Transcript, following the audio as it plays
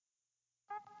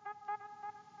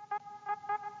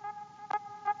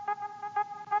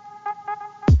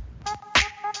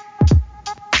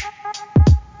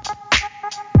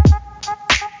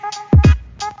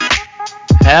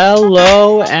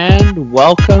Hello and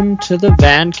welcome to the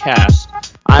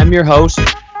Vancast. I'm your host,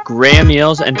 Graham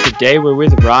Eels, and today we're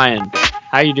with Ryan.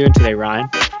 How you doing today, Ryan?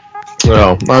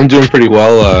 Well, I'm doing pretty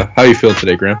well. How you feel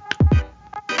today, Graham?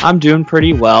 I'm doing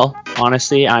pretty well.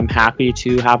 Honestly, I'm happy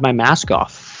to have my mask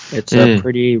off. It's a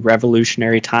pretty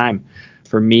revolutionary time.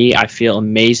 For me, I feel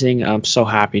amazing. I'm so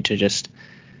happy to just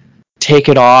take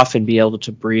it off and be able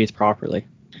to breathe properly.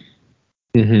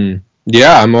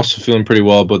 Yeah, I'm also feeling pretty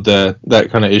well about that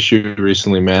kind of issue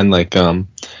recently, man. It's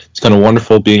kind of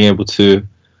wonderful being able to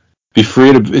be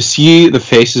free to see the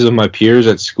faces of my peers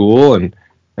at school and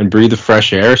breathe the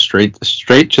fresh air straight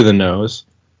to the nose.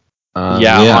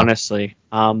 Honestly.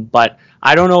 But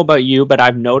I don't know about you, but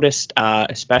I've noticed,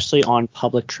 especially on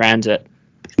public transit,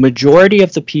 majority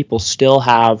of the people still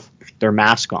have their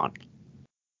mask on.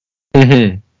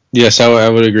 Yes, I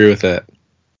would agree with that.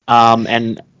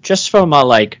 And just from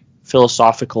a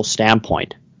philosophical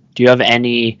standpoint, do you have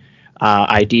any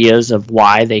ideas of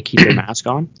why they keep their mask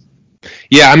on?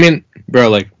 Yeah, I mean,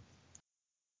 bro,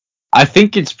 I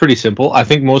think it's pretty simple. I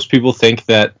think most people think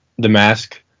that the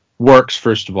mask works,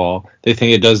 first of all. They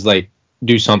think it does,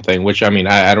 do something, which, I mean,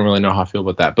 I don't really know how I feel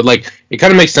about that. But, it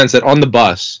kind of makes sense that on the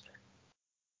bus,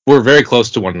 we're very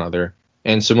close to one another.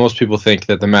 And so most people think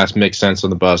that the mask makes sense on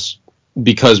the bus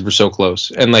because we're so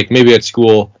close. And, maybe at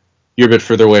school, you're a bit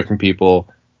further away from people.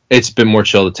 It's a bit more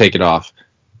chill to take it off.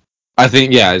 I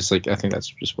think, I think that's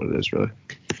just what it is, really.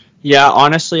 Yeah,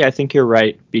 honestly, I think you're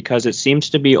right, because it seems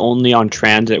to be only on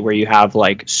transit where you have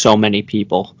so many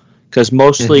people, because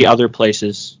mostly other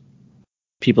places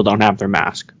people don't have their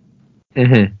mask.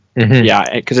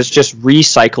 Yeah, because it's just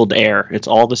recycled air. It's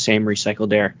all the same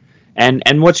recycled air.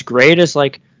 And what's great is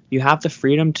you have the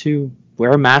freedom to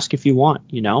wear a mask if you want,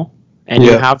 and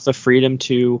you have the freedom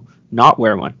to not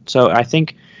wear one. So I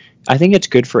think it's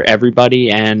good for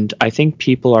everybody, and I think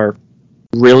people are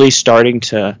really starting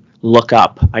to look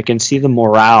up. I can see the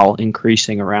morale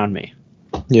increasing around me.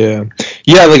 Yeah.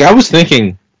 Yeah, I was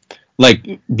thinking,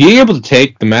 being able to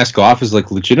take the mask off is,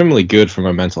 legitimately good for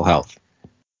my mental health.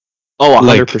 Oh,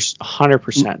 100%.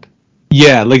 100%.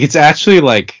 Yeah, it's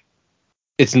actually,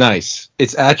 it's nice.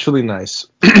 It's actually nice.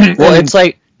 Well, it's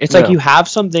like you have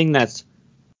something that's,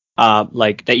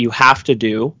 that you have to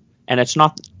do, and it's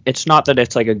not that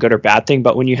it's a good or bad thing,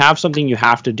 but when you have something you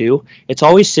have to do, it's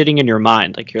always sitting in your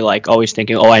mind. You're always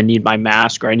thinking, oh, I need my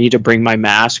mask, or I need to bring my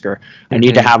mask, or I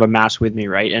need to have a mask with me,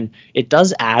 right? And it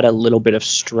does add a little bit of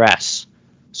stress.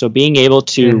 So being able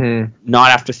to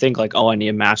not have to think oh, I need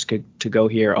a mask to go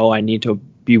here, oh, I need to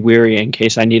be weary in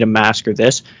case I need a mask or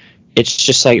this, it's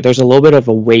just there's a little bit of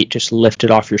a weight just lifted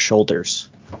off your shoulders.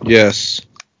 Yes.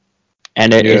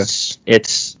 And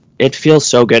it feels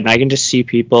so good, and I can just see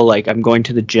people, I'm going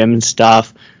to the gym and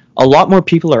stuff. A lot more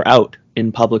people are out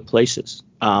in public places,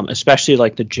 especially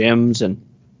the gyms and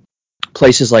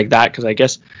places like that, because I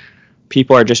guess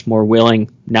people are just more willing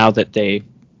now that they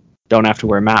don't have to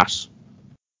wear masks.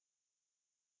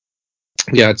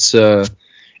 Yeah,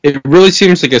 it really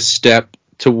seems like a step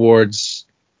towards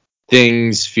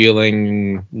things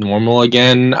feeling normal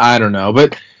again. I don't know,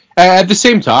 but at the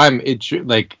same time, it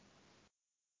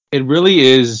really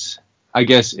is, I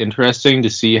guess, interesting to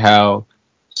see how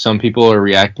some people are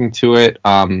reacting to it.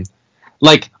 I'm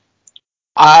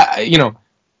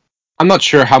not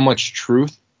sure how much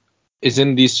truth is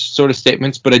in these sort of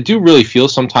statements, but I do really feel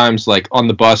sometimes, on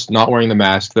the bus, not wearing the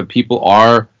mask, that people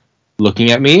are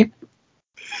looking at me.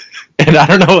 And I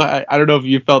don't know if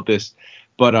you felt this,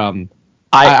 but I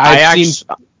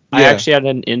actually had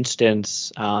an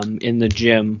instance in the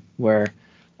gym where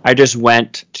I just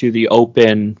went to the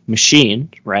open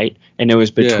machine, right? And it was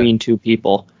between two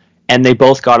people, and they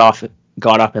both got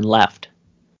up and left.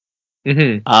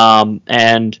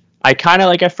 And I kind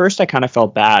of at first I kind of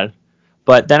felt bad,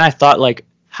 but then I thought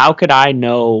how could I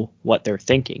know what they're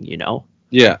thinking,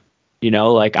 Yeah.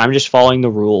 I'm just following the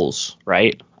rules,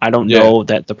 right? I don't know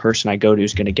that the person I go to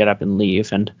is going to get up and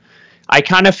leave, and I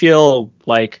kind of feel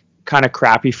kind of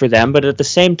crappy for them, but at the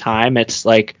same time, it's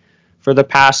for the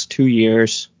past 2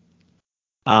 years,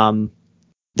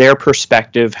 their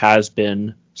perspective has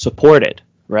been supported,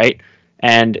 right?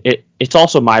 And it's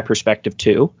also my perspective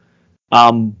too.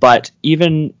 But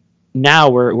even now,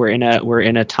 we're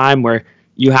in a time where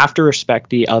you have to respect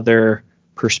the other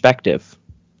perspective,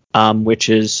 which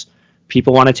is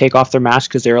people want to take off their masks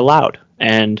because they're allowed,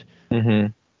 and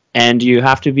you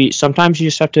have to sometimes you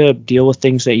just have to deal with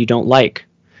things that you don't like.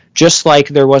 Just like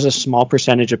there was a small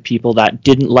percentage of people that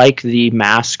didn't like the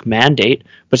mask mandate,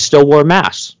 but still wore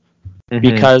masks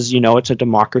because, it's a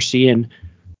democracy, and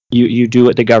you do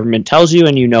what the government tells you,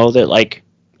 and that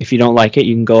if you don't like it,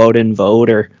 you can go out and vote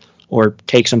or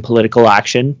take some political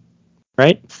action.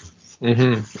 right?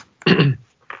 Mm-hmm.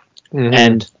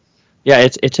 And yeah,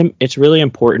 it's really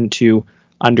important to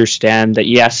understand that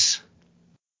yes,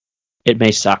 it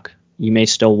may suck. You may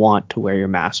still want to wear your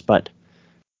mask, but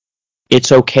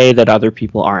it's okay that other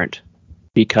people aren't,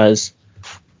 because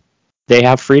they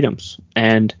have freedoms,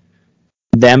 and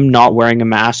them not wearing a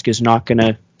mask is not going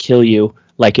to kill you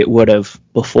like it would have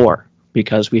before,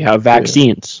 because we have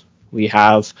vaccines. We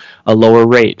have a lower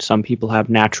rate. Some people have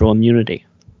natural immunity.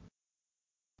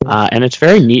 And it's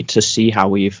very neat to see how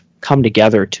we've come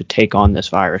together to take on this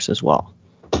virus as well.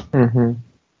 Mm-hmm.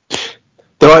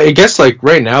 Though I guess like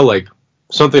right now, like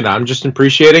something I'm just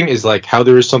appreciating is like how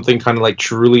there is something kind of like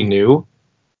truly new.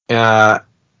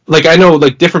 Like I know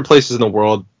like different places in the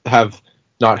world have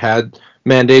not had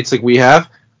mandates like we have.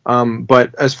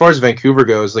 But as far as Vancouver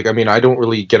goes, like I mean, I don't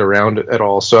really get around at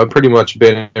all, so I've pretty much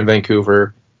been in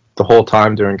Vancouver the whole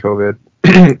time during COVID.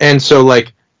 And so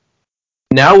like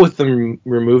now with them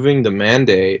removing the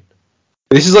mandate,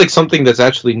 this is like something that's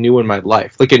actually new in my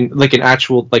life, like an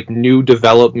actual like new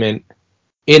development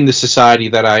in the society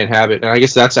that I inhabit, and I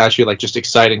guess that's actually like just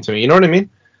exciting to me. You know what I mean?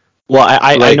 Well,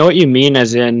 I Like, know what you mean,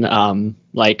 as in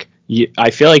like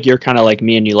I feel like you're kind of like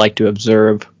me, and you like to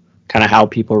observe kind of how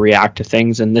people react to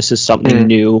things, and this is something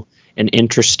new and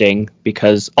interesting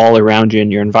because all around you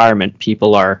in your environment,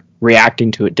 people are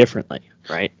reacting to it differently,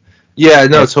 right? yeah,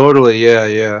 no, totally,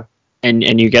 yeah.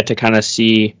 And you get to kind of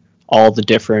see all the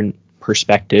different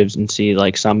perspectives and see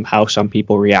like how some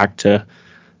people react to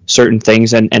certain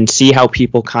things, and see how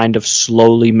people kind of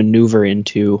slowly maneuver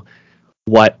into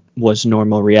what was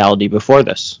normal reality before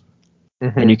this.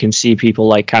 Mm-hmm. And you can see people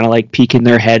like kind of like peeking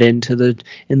their head in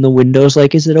the windows,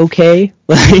 like, is it okay?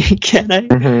 Like, can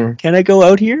I go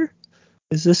out here?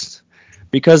 Is this,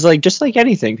 because like just like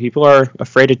anything, people are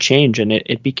afraid of change, and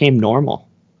it became normal.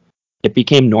 It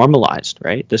became normalized,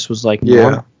 right? This was like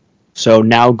normal. So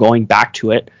now going back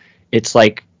to it, it's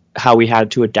like how we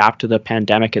had to adapt to the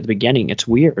pandemic at the beginning. It's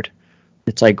weird.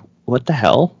 It's like, what the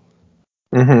hell?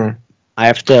 Mm-hmm. I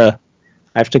have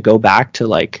to go back to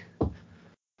like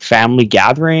family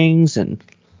gatherings and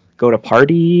go to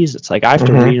parties. It's like I have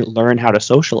to relearn how to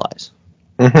socialize.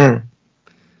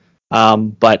 Mm-hmm.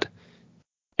 But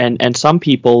and some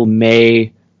people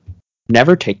may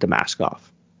never take the mask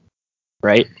off,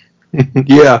 right?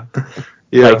 Yeah.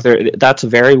 Like that's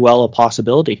very well a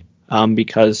possibility,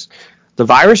 because the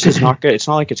virus is not good. It's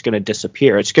not like it's going to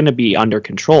disappear. It's going to be under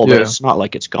control, but it's not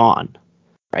like it's gone,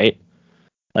 right?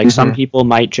 Like some people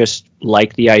might just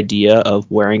like the idea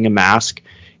of wearing a mask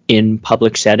in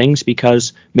public settings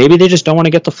because maybe they just don't want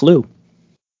to get the flu.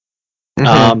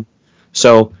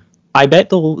 So I bet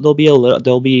there'll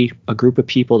be a group of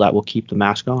people that will keep the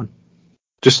mask on.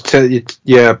 Just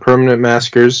permanent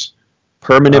maskers.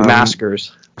 Permanent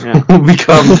maskers. Yeah.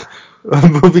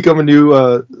 will become a new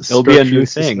it'll be a new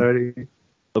thing.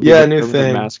 A new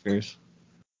thing. Maskers.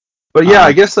 But yeah,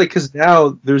 I guess like because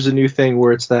now there's a new thing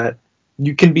where it's that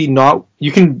you can be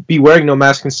wearing no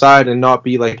mask inside and not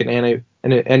be like an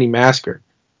anti-masker.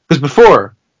 Because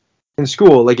before in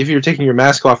school, like if you're taking your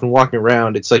mask off and walking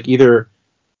around, it's like either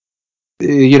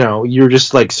you're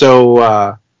just like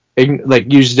so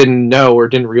like you just didn't know or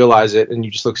didn't realize it and you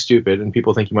just look stupid and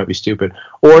people think you might be stupid,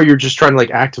 or you're just trying to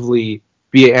like actively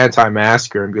be an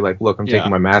anti-masker and be like, look, I'm taking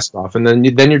my mask off, and then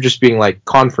you're just being like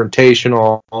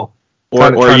confrontational, or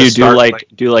you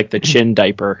do like the chin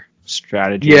diaper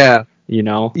strategy. Yeah.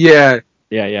 Yeah.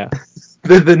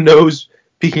 the nose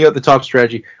peeking out the top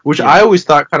strategy, which I always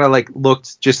thought kind of like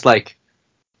looked just like,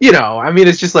 I mean,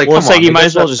 it's just like, well, it's like you might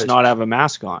as well just not have a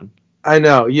mask on. I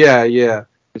know. Yeah.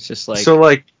 It's just like, so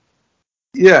like,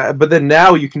 yeah, but then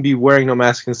now you can be wearing no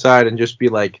mask inside and just be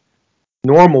like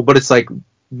normal, but it's like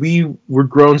we were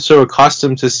grown so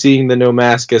accustomed to seeing the no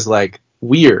mask as like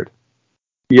weird,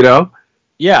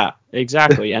 Yeah,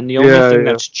 exactly. And the only thing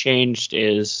that's changed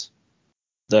is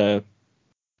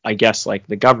I guess like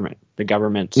the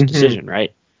government's decision,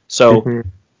 right? So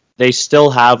they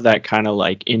still have that kind of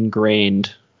like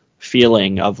ingrained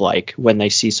feeling of like when they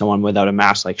see someone without a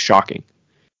mask, like shocking.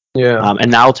 Yeah.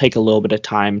 And that'll take a little bit of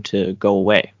time to go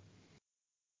away.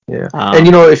 Yeah. And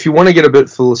if you want to get a bit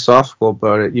philosophical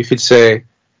about it, you could say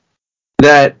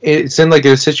that it's in like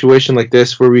a situation like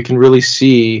this where we can really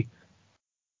see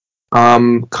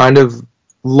kind of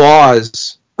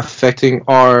laws affecting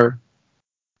our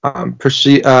okay,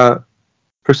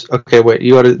 wait,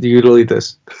 you gotta lead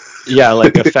this. Yeah,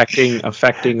 like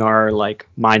affecting our like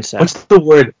mindset. What's the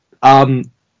word? The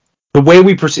way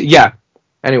we perceive. Yeah.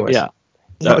 Anyways. Yeah.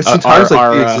 Sometimes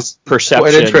our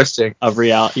perception quite interesting of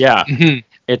reality. Yeah.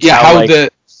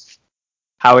 It's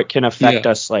how it can affect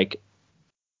us like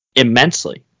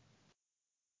immensely.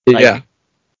 Yeah.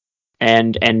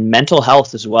 And mental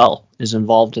health as well is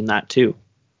involved in that too.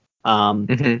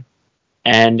 Mm-hmm.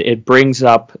 And it brings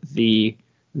up the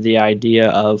idea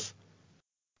of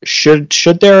should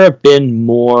there have been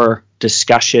more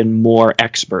discussion, more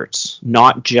experts,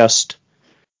 not just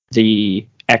the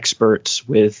experts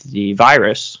with the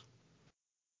virus,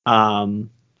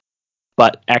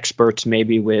 but experts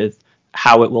maybe with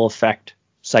how it will affect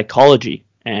psychology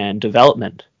and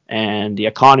development and the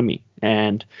economy.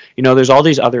 And, there's all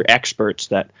these other experts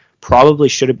that probably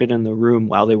should have been in the room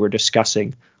while they were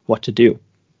discussing what to do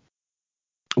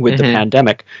with the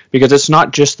pandemic, because it's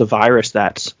not just the virus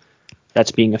that's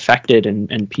being affected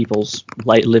and people's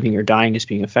living or dying is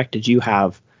being affected. You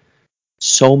have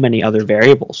so many other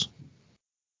variables.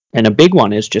 And a big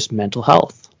one is just mental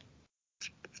health.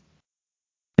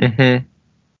 Mm-hmm.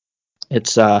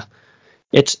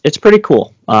 It's pretty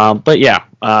cool. But yeah,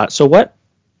 so what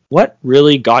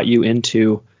really got you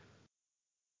into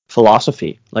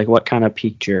philosophy? Like, what kind of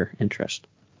piqued your interest?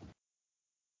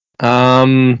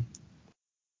 I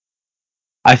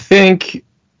think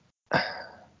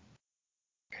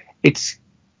it's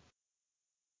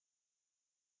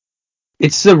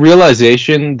the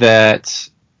realization that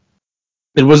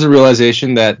it was a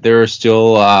realization that there are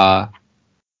still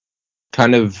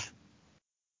kind of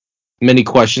many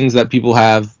questions that people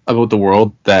have about the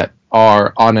world that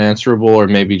are unanswerable or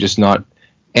maybe just not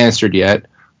answered yet,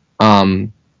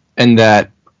 and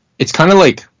that it's kind of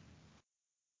like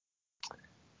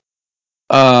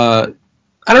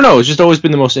I don't know, it's just always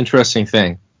been the most interesting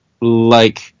thing.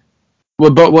 Like,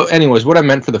 anyways, what I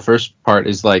meant for the first part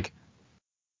is like,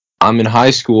 I'm in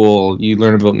high school, you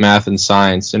learn about math and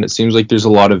science, and it seems like there's a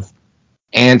lot of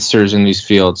answers in these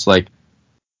fields, like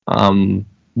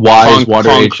why is water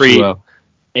concrete H2O?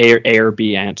 A or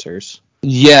B answers.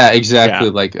 Yeah, exactly.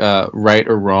 Yeah. Like right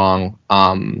or wrong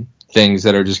things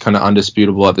that are just kind of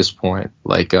undisputable at this point,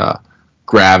 like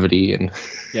gravity and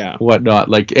whatnot.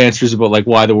 Like answers about like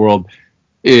why the world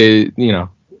is,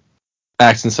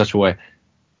 acts in such a way.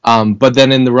 But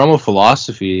then in the realm of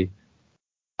philosophy,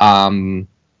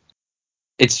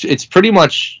 it's pretty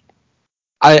much.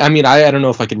 I mean, I don't know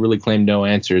if I could really claim no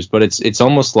answers, but it's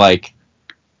almost like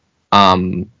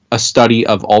a study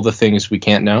of all the things we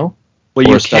can't know. Well,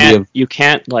 you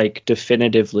can't like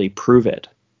definitively prove it.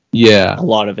 Yeah. A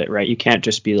lot of it, right? You can't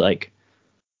just be like,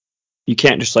 you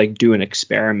can't just like do an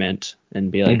experiment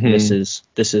and be like, this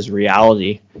is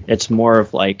reality. It's more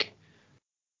of like,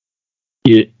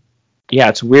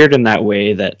 it's weird in that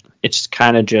way that it's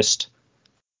kind of just,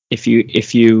 if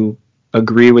you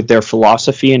agree with their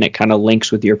philosophy and it kind of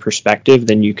links with your perspective,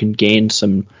 then you can gain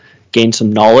some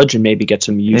knowledge and maybe get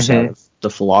some use out of the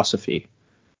philosophy,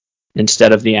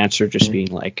 instead of the answer just being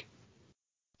like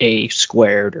a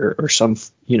squared or some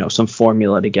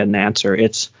formula to get an answer.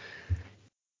 It's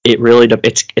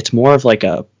more of like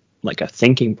a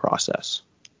thinking process.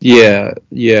 Yeah,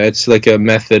 it's like a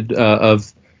method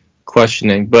of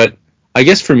questioning. But I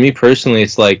guess for me personally,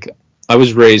 it's like I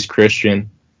was raised Christian,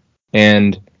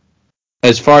 and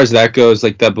as far as that goes,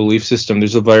 like that belief system,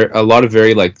 there's a lot of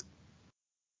very like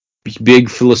big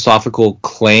philosophical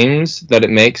claims that it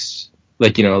makes.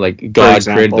 Like, like God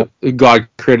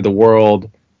created the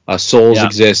world, souls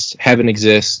exist, heaven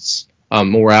exists,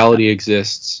 morality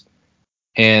exists,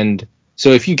 and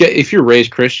so if you're raised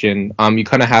Christian, you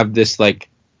kind of have this like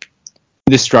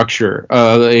this structure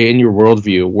in your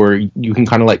worldview where you can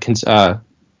kind of like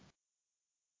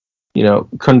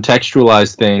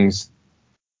contextualize things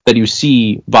that you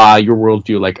see by your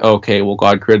worldview, like, okay, well,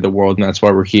 God created the world and that's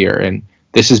why we're here, and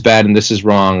this is bad and this is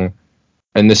wrong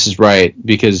and this is right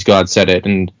because God said it,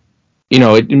 and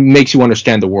it makes you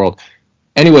understand the world.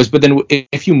 Anyways, but then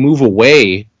if you move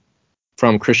away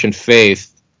from Christian faith,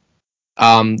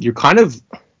 you're kind of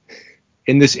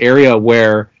in this area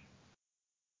where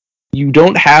you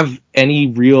don't have any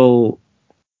real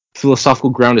philosophical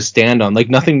ground to stand on. Like,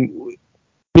 nothing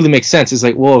really makes sense. It's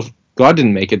like, well, if God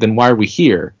didn't make it, then why are we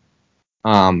here?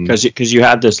 Because you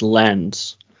had this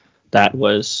lens that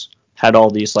had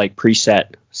all these like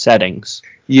preset settings.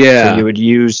 Yeah. So you would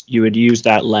use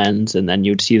that lens, and then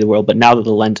you'd see the world. But now that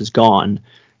the lens is gone,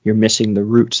 you're missing the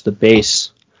roots, the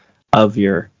base of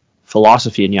your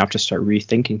philosophy, and you have to start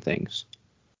rethinking things.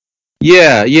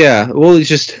 Yeah. Well, it's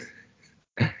just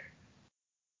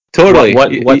totally.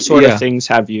 What sort of things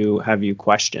have you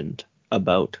questioned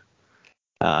about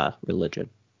religion?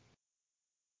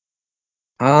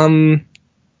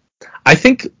 I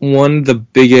think one of the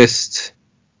biggest.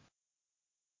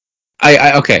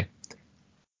 Okay.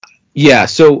 Yeah,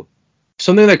 so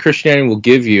something that Christianity will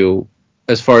give you,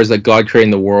 as far as like God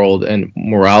creating the world and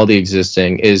morality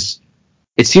existing, is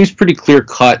it seems pretty clear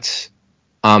cut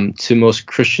to most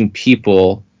Christian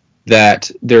people that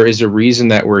there is a reason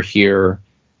that we're here,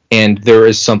 and there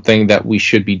is something that we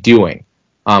should be doing,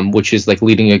 which is like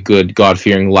leading a good,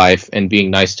 God-fearing life and being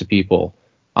nice to people.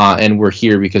 And we're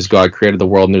here because God created the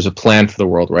world, and there's a plan for the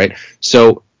world, right?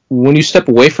 So when you step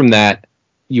away from that,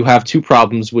 you have two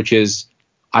problems, which is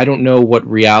I don't know what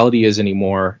reality is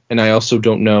anymore, and I also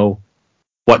don't know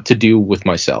what to do with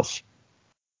myself.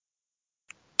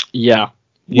 Yeah.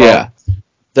 Yeah.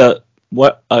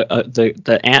 Well,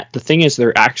 the thing is,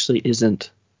 there actually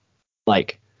isn't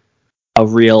like a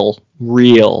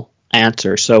real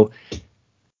answer. So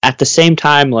at the same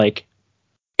time, like,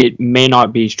 it may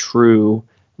not be true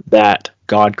that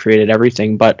God created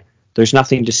everything, but there's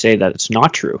nothing to say that it's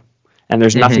not true, and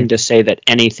there's nothing to say that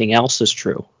anything else is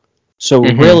true. So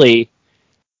really,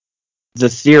 the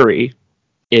theory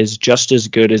is just as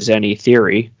good as any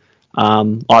theory.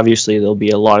 Obviously, there'll be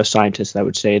a lot of scientists that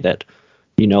would say that,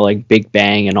 like Big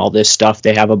Bang and all this stuff,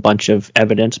 they have a bunch of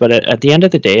evidence, but at the end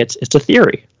of the day, it's a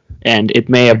theory, and it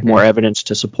may have more evidence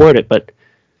to support it, but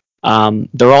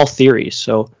they're all theories.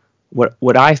 So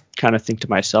what I kind of think to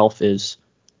myself is,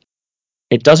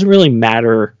 it doesn't really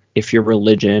matter if your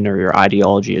religion or your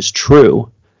ideology is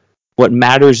true. What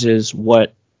matters is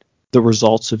what the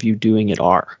results of you doing it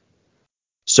are.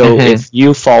 So if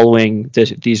you following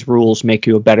these rules make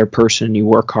you a better person, you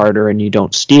work harder and you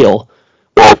don't steal,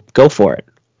 well, go for it,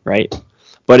 right?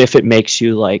 But if it makes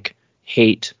you like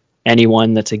hate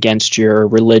anyone that's against your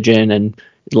religion and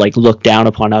like look down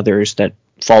upon others that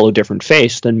follow different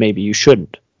faiths, then maybe you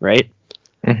shouldn't, right?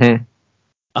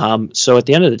 So at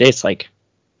the end of the day, it's like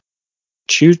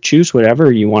choose whatever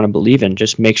you want to believe in.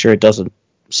 Just make sure it doesn't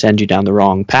send you down the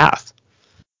wrong path.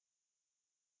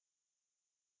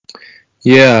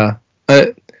 Yeah.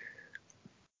 I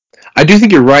do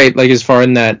think you're right, like, as far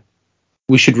in that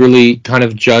we should really kind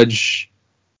of judge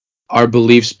our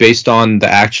beliefs based on the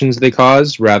actions they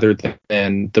cause rather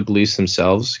than the beliefs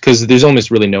themselves, because there's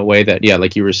almost really no way that, yeah,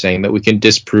 like you were saying, that we can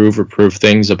disprove or prove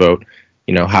things about,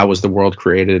 how was the world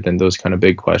created and those kind of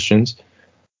big questions.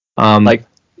 The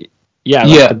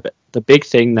big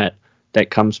thing that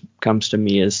comes to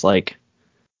me is, like,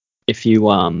 if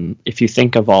you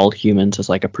think of all humans as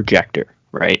like a projector,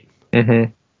 right?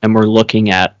 And we're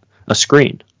looking at a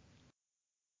screen.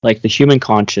 Like, the human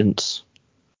conscience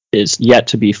is yet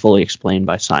to be fully explained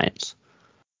by science.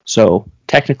 So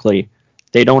technically,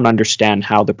 they don't understand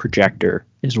how the projector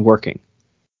is working.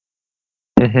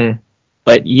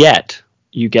 But yet,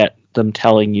 you get them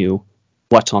telling you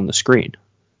what's on the screen.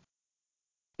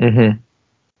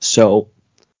 So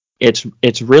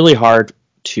it's really hard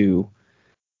to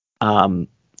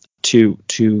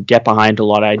get behind a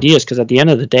lot of ideas, because at the end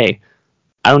of the day,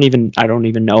 I don't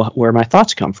even know where my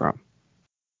thoughts come from.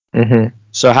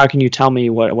 So how can you tell me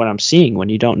what I'm seeing when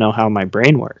you don't know how my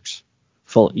brain works?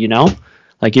 Like, you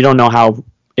don't know how,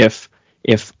 if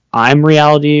I'm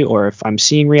reality or if I'm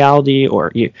seeing reality,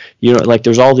 or like,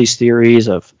 there's all these theories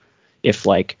of if,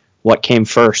 like, what came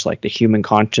first, like the human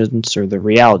conscience or the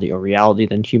reality, or reality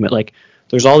then human. Like,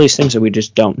 there's all these things that we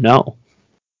just don't know.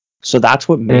 So that's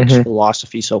what makes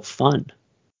philosophy so fun,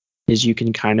 is you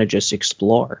can kind of just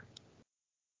explore.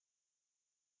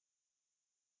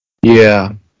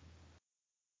 Yeah.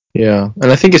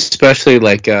 And I think especially,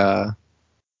 like,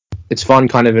 it's fun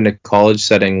kind of in a college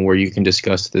setting where you can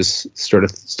discuss this sort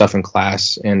of stuff in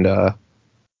class and,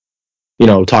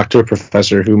 talk to a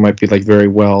professor who might be, like, very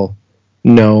well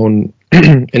known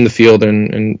in the field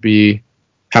and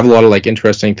have a lot of, like,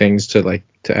 interesting things to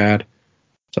add,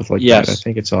 stuff like that. I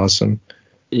think it's awesome.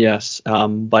 Yes.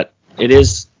 But it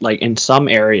is, like, in some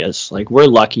areas, like, we're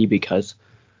lucky because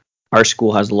our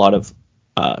school has a lot of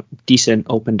decent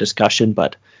open discussion,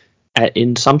 but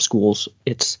in some schools,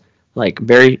 it's like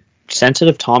very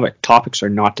sensitive topics are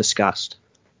not discussed.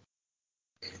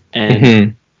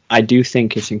 And I do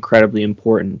think it's incredibly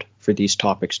important for these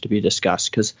topics to be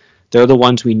discussed, because they're the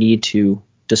ones we need to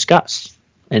discuss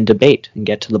and debate and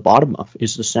get to the bottom of,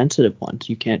 is the sensitive ones.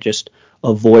 You can't just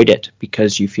avoid it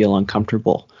because you feel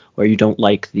uncomfortable or you don't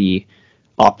like the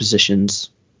opposition's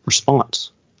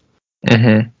response.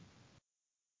 And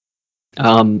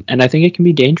I think it can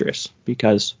be dangerous,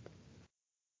 because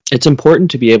it's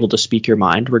important to be able to speak your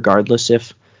mind regardless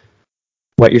if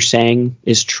what you're saying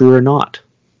is true or not.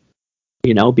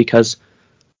 Because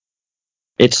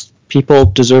people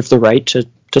deserve the right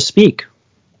to speak,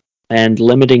 and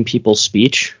limiting people's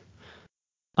speech,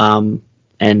 and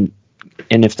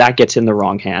if that gets in the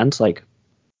wrong hands, like,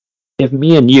 if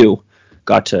me and you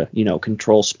got to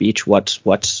control speech,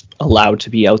 what's allowed to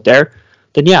be out there,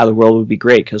 then yeah, the world would be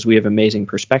great because we have amazing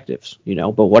perspectives.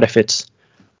 But what if it's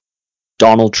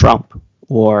Donald Trump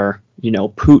or,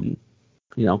 Putin,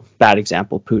 bad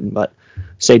example, Putin, but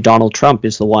say Donald Trump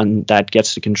is the one that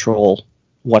gets to control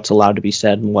what's allowed to be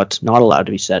said and what's not allowed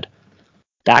to be said.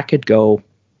 That could go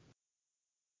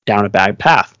down a bad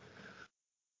path.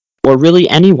 Or really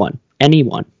anyone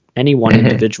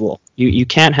individual. You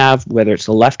can't have, whether it's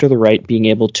the left or the right, being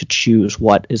able to choose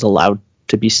what is allowed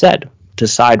to be said,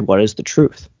 decide what is the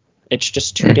truth. It's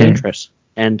just too dangerous.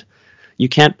 And you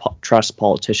can't trust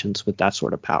politicians with that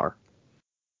sort of power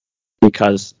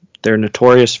because they're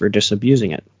notorious for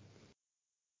disabusing it.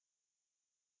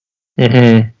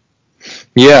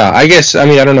 Yeah, I guess, I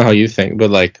don't know how you think,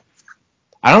 but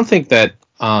I don't think that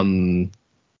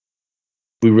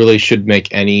we really should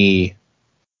make any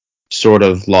sort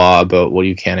of law about what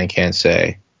you can and can't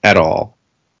say at all.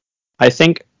 I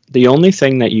think the only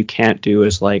thing that you can't do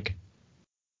is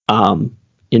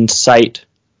incite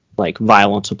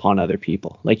violence upon other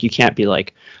people. You can't be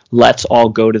let's all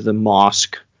go to the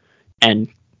mosque and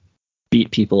beat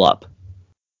people up.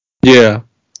 Yeah.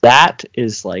 That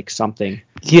is something.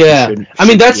 Yeah.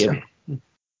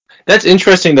 That's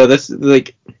interesting though. That's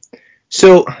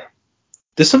so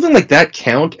does something like that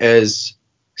count as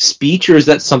speech, or is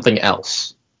that something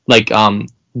else?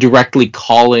 Directly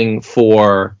calling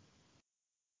for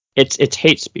it's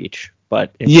hate speech,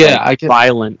 but it's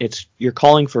violent. You're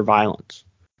calling for violence.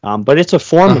 But it's a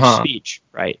form of speech,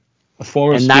 right? A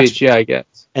form of speech, I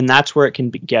guess. And that's where it can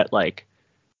get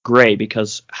gray,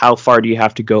 because how far do you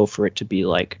have to go for it to be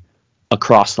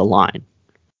across the line,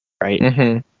 right?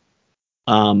 And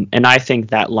I think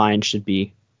that line should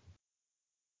be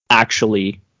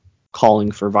actually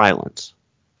calling for violence.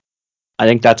 I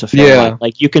think that's a fair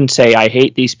line. You can say I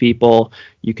hate these people.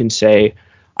 You can say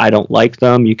I don't like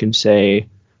them. You can say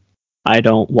I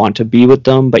don't want to be with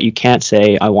them, but you can't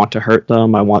say I want to hurt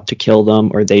them, I want to kill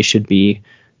them, or they should be.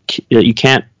 You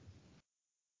can't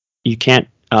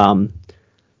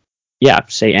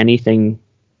say anything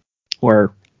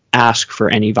or ask for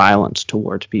any violence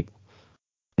towards people.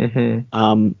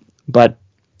 But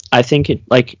I think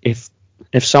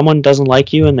if someone doesn't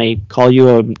like you and they call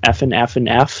you an F and F and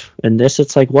F and this,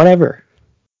 it's whatever.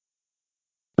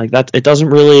 That it doesn't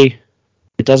really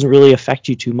affect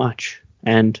you too much.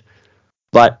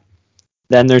 But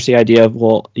then there's the idea of,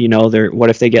 what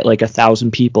if they get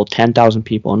 1,000 people, 10,000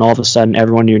 people, and all of a sudden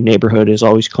everyone in your neighborhood is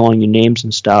always calling you names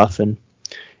and stuff and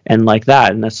like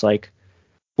that, and that's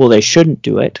well, they shouldn't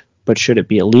do it, but should it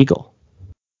be illegal?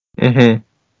 And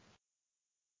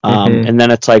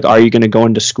then it's are you going to go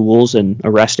into schools and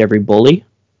arrest every bully?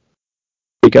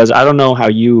 Because I don't know how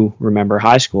you remember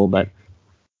high school, but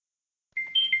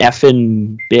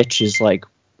effing bitch is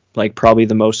probably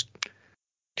the most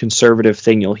conservative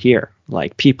thing you'll hear.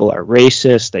 People are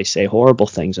racist, they say horrible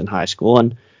things in high school,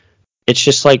 and it's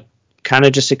just kind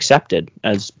of just accepted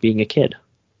as being a kid.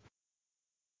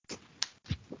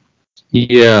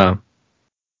 Yeah,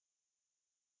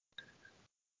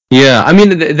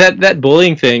 that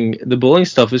bullying thing, the bullying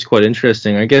stuff is quite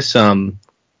interesting. I guess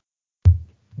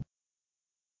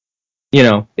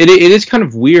it is kind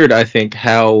of weird, I think,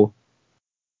 how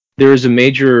there is a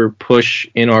major push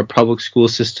in our public school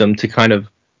system to kind of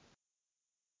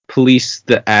police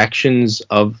the actions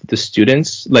of the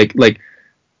students.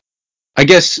 I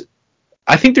guess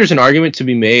I think there's an argument to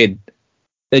be made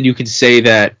that you could say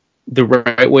that the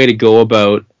right way to go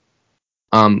about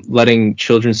letting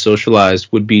children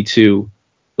socialize would be to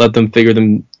let them figure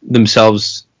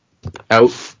themselves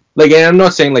out. And I'm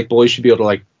not saying boys should be able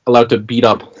to allowed to beat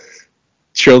up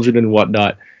children and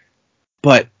whatnot,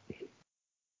 but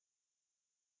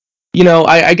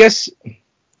I guess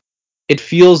it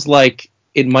feels like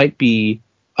it might be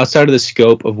outside of the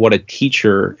scope of what a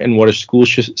teacher and what a school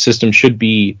system should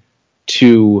be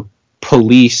to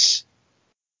police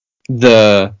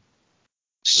the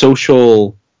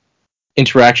social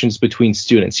interactions between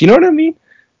students. You know what I mean?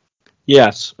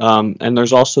 Yes. And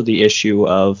there's also the issue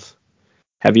of,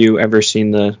 have you ever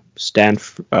seen the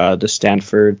Stanford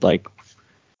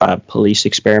police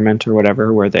experiment or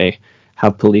whatever, where they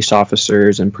have police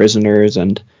officers and prisoners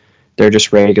and they're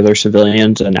just regular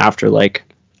civilians, and after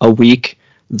a week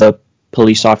the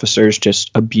police officers just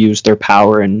abuse their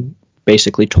power and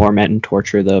basically torment and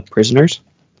torture the prisoners.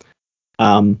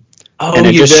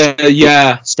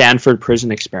 Stanford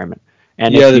prison experiment.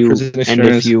 And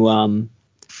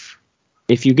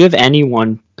if you give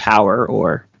anyone power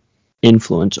or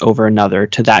influence over another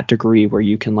to that degree where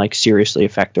you can seriously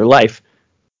affect their life,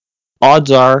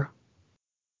 odds are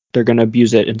they're going to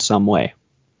abuse it in some way.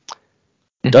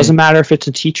 Doesn't matter if it's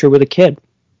a teacher with a kid.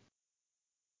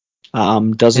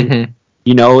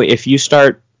 If you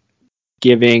start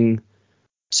giving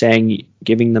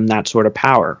giving them that sort of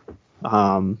power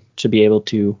to be able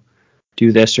to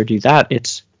do this or do that,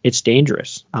 it's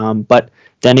dangerous. But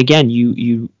then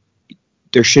again,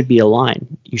 there should be a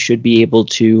line. You should be able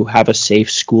to have a safe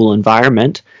school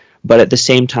environment, but at the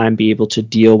same time be able to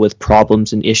deal with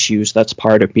problems and issues. That's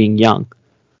part of being young.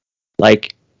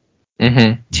 Like,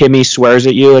 Timmy swears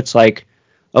at you, it's like,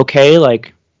 okay,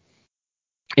 like,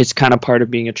 it's kind of part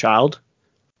of being a child.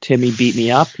 Timmy beat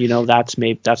me up, that's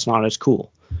not as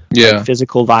cool. Yeah. Like,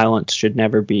 physical violence should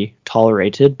never be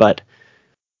tolerated, but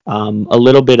a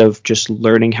little bit of just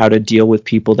learning how to deal with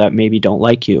people that maybe don't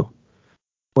like you,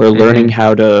 or learning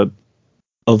how to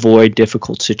avoid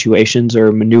difficult situations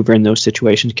or maneuver in those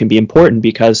situations can be important,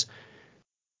 because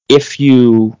if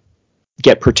you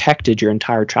get protected your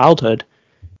entire childhood,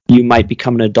 you might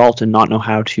become an adult and not know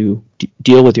how to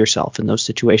deal with yourself in those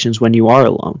situations when you are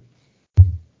alone.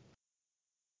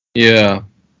 Yeah.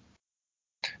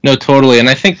 No, totally. And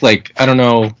I think, like, I don't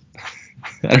know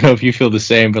if you feel the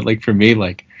same, but like for me,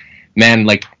 like, man,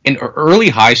 like in early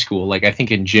high school, like I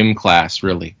think in gym class,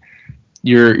 really,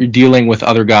 you're dealing with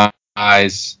other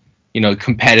guys,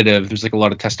 competitive. There's like a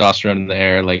lot of testosterone in the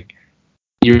air. Like,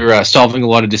 you're solving a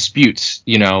lot of disputes,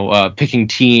 picking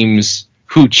teams,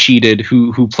 who cheated,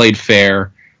 who played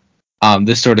fair,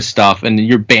 this sort of stuff. And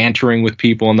you're bantering with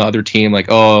people on the other team,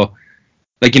 like, oh,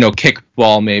 like,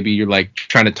 kickball, maybe you're like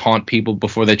trying to taunt people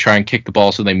before they try and kick the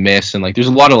ball so they miss. And like, there's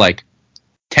a lot of like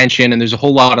tension, and there's a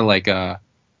whole lot of like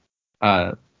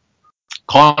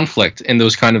conflict in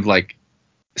those kind of like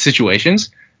situations.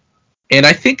 And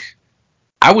I think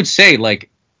I would say like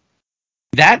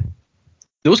that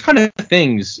those kind of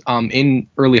things in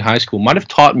early high school might have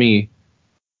taught me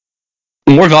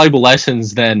more valuable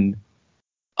lessons than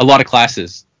a lot of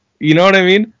classes. You know what I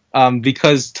mean?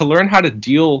 Because to learn how to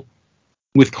deal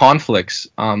with conflicts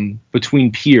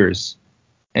between peers,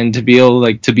 and to be able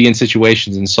like to be in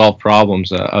situations and solve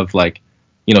problems of like,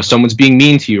 someone's being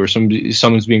mean to you or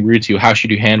someone's being rude to you, how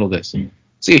should you handle this?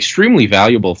 It's extremely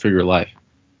valuable for your life.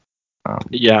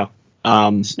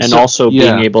 And also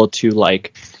being able to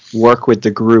like work with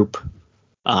the group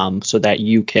so that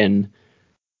you can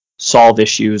solve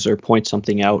issues or point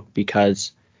something out,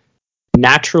 because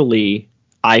naturally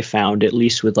I found, at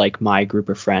least with like my group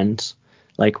of friends,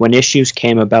 like when issues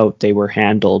came about, they were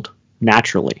handled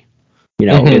naturally.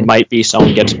 It might be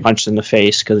someone gets punched in the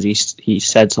face because he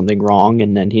said something wrong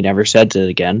and then he never said it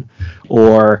again,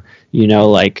 or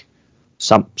like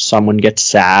someone gets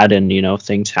sad and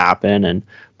things happen,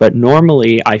 but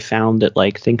normally I found that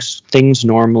like things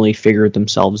normally figured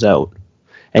themselves out.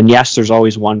 And yes, there's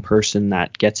always one person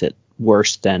that gets it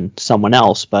worse than someone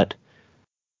else, but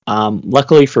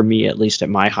luckily for me, at least at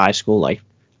my high school, like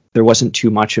there wasn't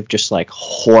too much of just like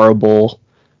horrible,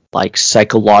 like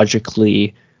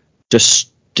psychologically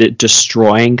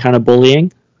destroying kind of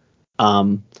bullying,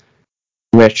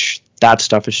 which that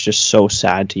stuff is just so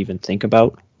sad to even think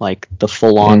about, like the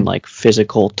full-on like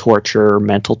physical torture,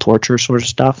 mental torture sort of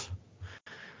stuff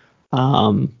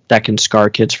that can scar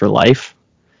kids for life,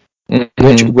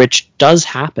 which does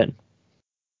happen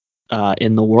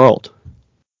in the world.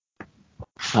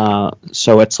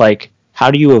 So it's like, how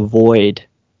do you avoid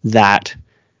that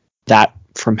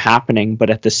from happening, but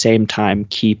at the same time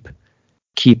keep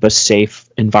a safe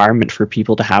environment for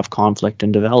people to have conflict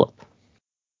and develop?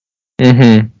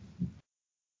 I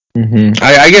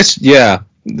guess, yeah,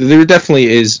 there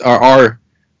definitely are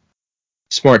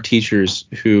smart teachers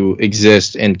who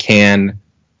exist and can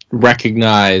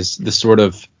recognize the sort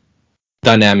of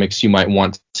dynamics you might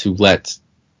want to let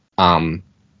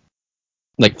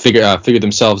like figure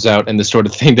themselves out, and the sort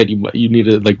of thing that you need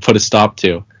to like put a stop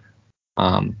to.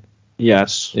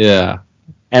 Yes. Yeah.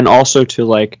 And also to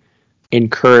like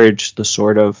encourage the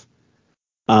sort of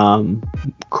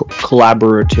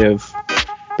collaborative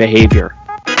behavior.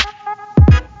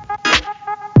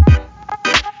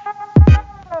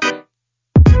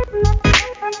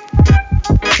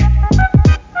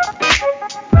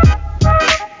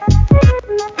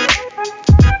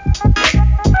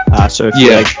 So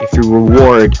if you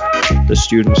reward the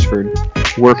students for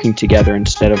working together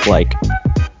instead of like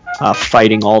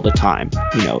fighting all the time,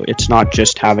 it's not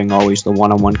just having always the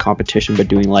one-on-one competition, but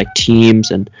doing like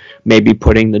teams, and maybe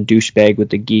putting the douchebag with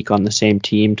the geek on the same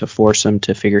team to force them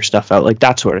to figure stuff out, like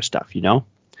that sort of stuff,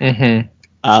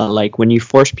 like when you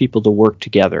force people to work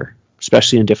together,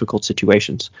 especially in difficult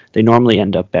situations, they normally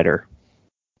end up better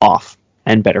off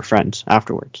and better friends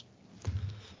afterwards.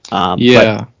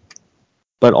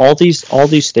 But all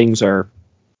these things are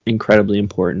incredibly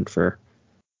important for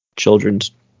children's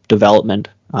development.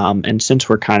 And since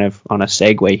we're kind of on a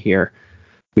segue here,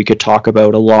 we could talk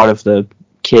about a lot of the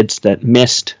kids that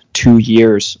missed 2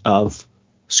 years of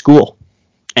school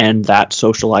and that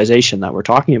socialization that we're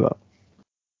talking about.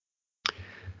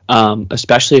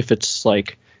 Especially if it's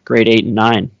like grade 8 and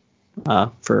 9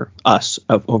 for us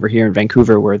over here in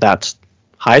Vancouver, where that's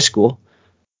high school.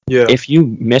 Yeah. If you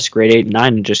miss grade 8 and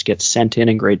 9 and just get sent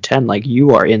in grade 10, like,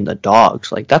 you are in the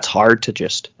dogs. Like, that's hard to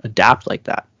just adapt like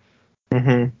that.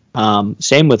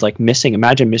 Same with like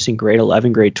imagine missing grade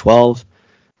 11, grade 12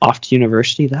 off to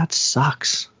university. That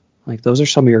sucks. Like, those are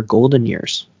some of your golden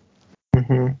years.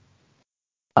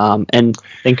 And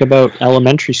think about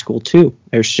elementary school too.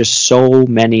 There's just so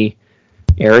many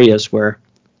areas where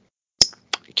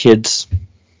kids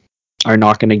are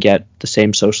not going to get the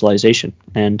same socialization,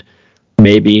 and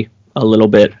maybe a little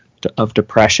bit of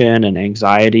depression and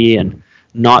anxiety, and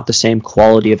not the same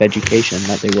quality of education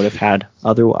that they would have had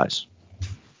otherwise.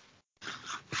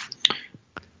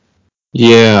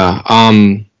 Yeah,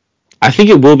 I think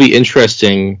it will be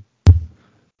interesting,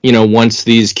 once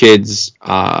these kids,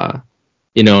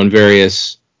 in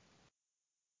various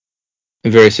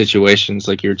situations,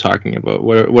 like you're talking about,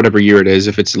 whatever year it is,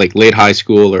 if it's like late high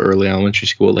school or early elementary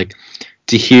school, like,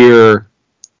 to hear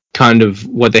kind of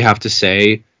what they have to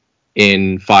say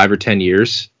in 5 or 10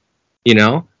 years,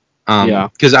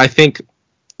 because I think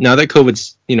now that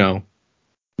COVID's,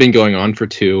 been going on for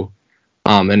 2,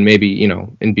 and maybe,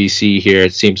 in BC here,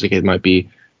 it seems like the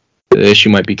issue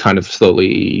might be kind of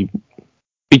slowly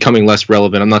becoming less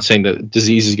relevant. I'm not saying the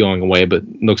disease is going away, but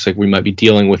it looks like we might be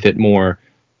dealing with it more.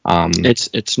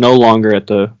 It's no longer at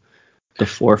the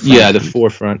forefront. Yeah, the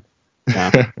forefront.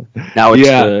 Yeah. Now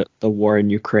it's the war in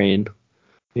Ukraine.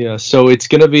 Yeah, so it's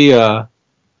gonna be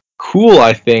cool,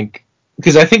 I think,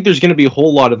 because I think there's gonna be a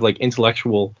whole lot of like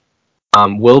intellectual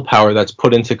willpower that's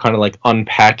put into kind of like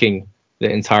unpacking the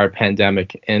entire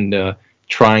pandemic and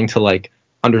trying to like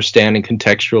understand and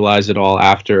contextualize it all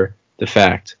after the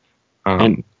fact.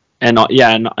 And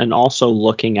also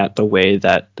looking at the way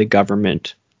that the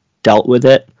government dealt with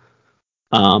it,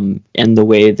 and the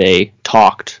way they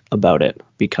talked about it,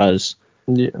 because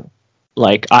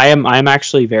like I'm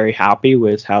actually very happy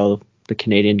with how the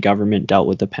Canadian government dealt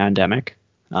with the pandemic,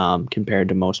 compared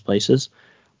to most places.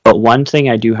 But one thing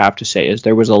I do have to say is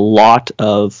there was a lot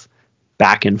of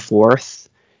back and forth,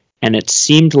 and it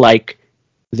seemed like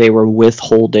they were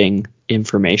withholding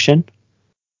information.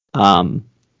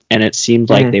 And it seemed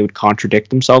like they would contradict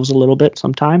themselves a little bit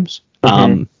sometimes.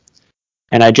 And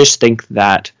I just think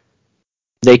that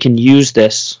they can use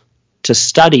this to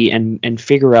study and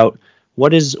figure out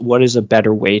what is a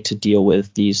better way to deal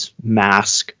with these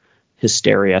mask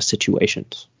hysteria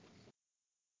situations.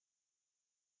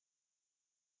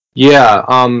 Yeah,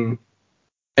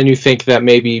 and you think that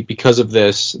maybe because of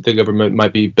this, the government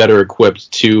might be better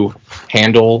equipped to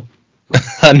handle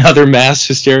another mass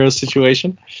hysteria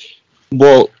situation?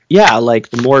 Well, yeah, like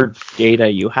the more data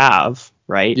you have,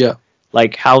 right? Yeah.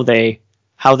 Like how they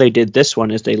did this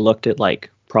one is they looked at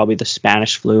like probably the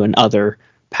Spanish flu and other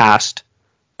past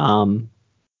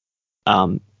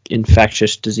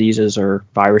infectious diseases or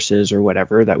viruses or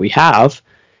whatever that we have,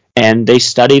 and they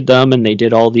studied them and they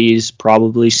did all these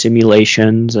probably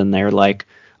simulations, and they're like,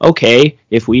 okay,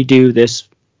 if we do this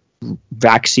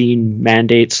vaccine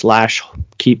mandate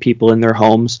 / keep people in their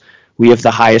homes, we have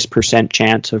the highest percent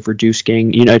chance of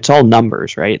reducing, it's all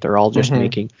numbers, right? They're all just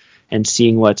making and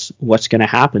seeing what's going to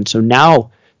happen. So now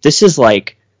this is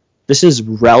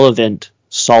relevant,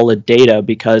 solid data,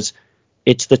 because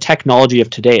it's the technology of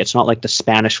today. It's not like the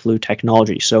Spanish flu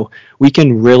technology. So we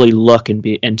can really look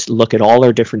look at all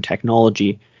our different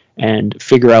technology and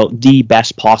figure out the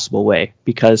best possible way,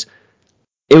 because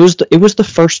it was the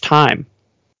first time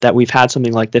that we've had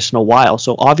something like this in a while.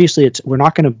 So obviously we're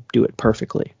not going to do it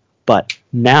perfectly. But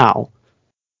now,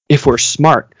 if we're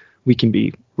smart, we can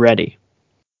be ready.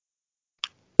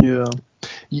 Yeah.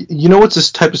 You know what's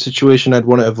this type of situation I'd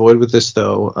want to avoid with this,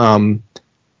 though?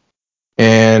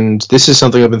 And this is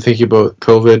something I've been thinking about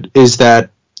COVID, is that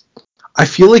I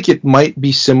feel like it might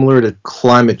be similar to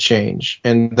climate change.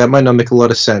 And that might not make a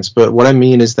lot of sense. But what I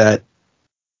mean is that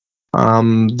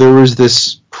there was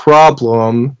this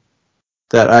problem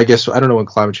that I guess, I don't know when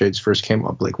climate change first came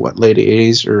up, like what, late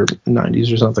 80s or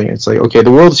 90s or something. It's like, okay,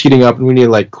 the world's heating up and we need to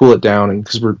like cool it down, and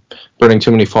because we're burning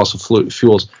too many fossil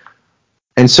fuels.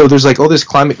 And so there's like all this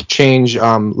climate change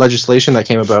legislation that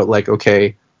came about, like,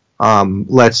 okay,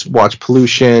 let's watch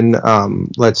pollution,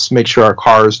 let's make sure our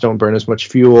cars don't burn as much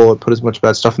fuel, put as much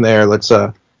bad stuff in there, let's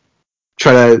try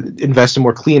to invest in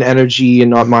more clean energy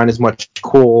and not mine as much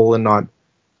coal and not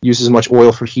use as much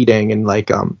oil for heating. And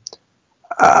like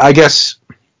I guess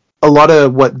a lot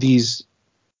of what these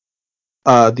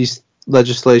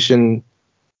legislation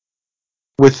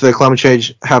with the climate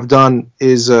change have done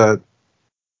is it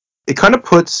kind of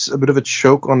puts a bit of a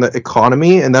choke on the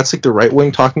economy, and that's like the right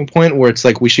wing talking point where it's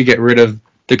like we should get rid of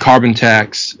the carbon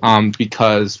tax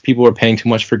because people are paying too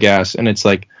much for gas, and it's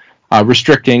like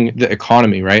restricting the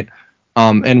economy, right?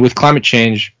 And with climate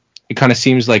change, it kind of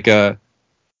seems like a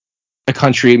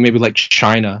country maybe like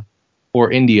China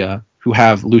or India who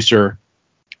have looser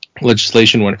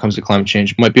legislation when it comes to climate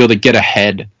change might be able to get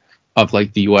ahead of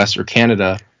like the US or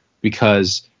Canada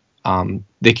because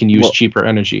they can use cheaper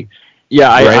energy. Yeah,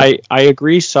 right? I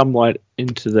agree somewhat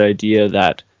into the idea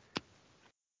that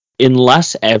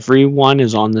unless everyone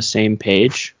is on the same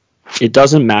page, it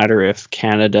doesn't matter if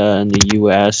Canada and the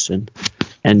US and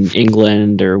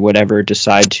England or whatever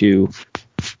decide to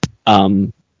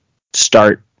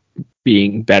start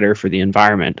being better for the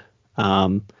environment.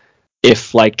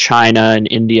 If like China and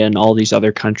India and all these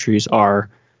other countries are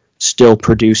still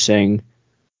producing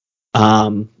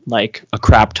like a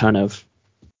crap ton of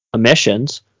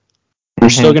emissions, we're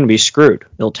still going to be screwed.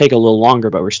 It'll take a little longer,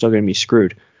 but we're still going to be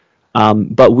screwed.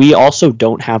 But we also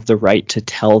don't have the right to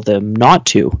tell them not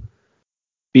to,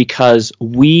 because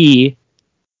we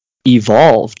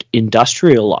evolved,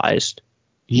 industrialized,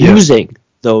 using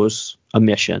those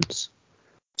emissions.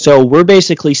 So we're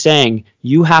basically saying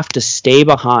you have to stay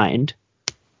behind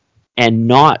and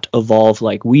not evolve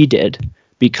like we did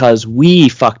because we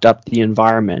fucked up the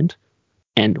environment.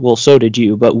 And well, so did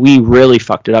you, but we really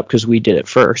fucked it up because we did it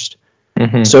first.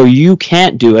 So you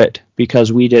can't do it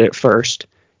because we did it first,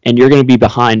 and you're going to be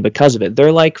behind because of it.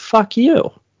 They're like, fuck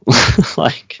you.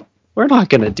 Like, we're not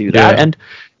going to do that. And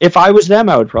if I was them,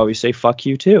 I would probably say fuck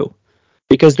you too,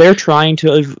 because they're trying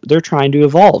to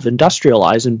evolve,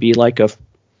 industrialize, and be like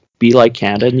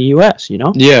Canada and the US, you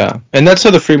know? Yeah, and that's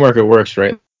how the free market works,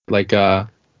 right? Like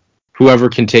whoever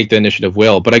can take the initiative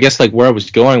will. But I guess like where I was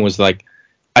going was like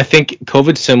I think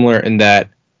COVID's similar in that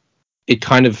it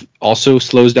kind of also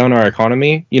slows down our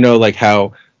economy. You know, like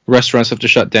how restaurants have to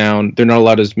shut down. They're not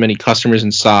allowed as many customers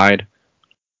inside.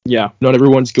 Yeah. Not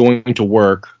everyone's going to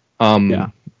work.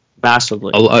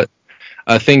 Massively. A lot,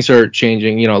 things are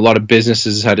changing. You know, a lot of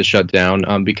businesses had to shut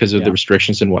down because of the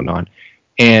restrictions and whatnot.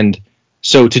 And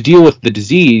so to deal with the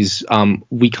disease,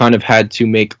 we kind of had to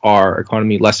make our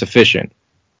economy less efficient.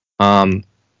 And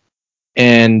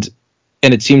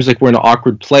it seems like we're in an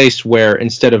awkward place where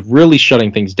instead of really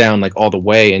shutting things down like all the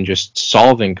way and just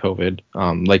solving COVID,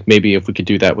 like maybe if we could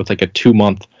do that with like a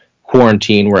 2-month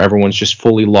quarantine where everyone's just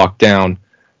fully locked down,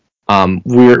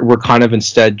 we're kind of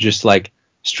instead just like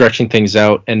stretching things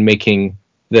out and making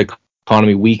the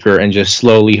economy weaker and just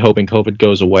slowly hoping COVID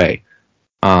goes away.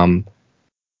 Well,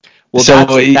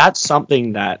 that's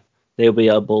something that they'll be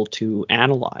able to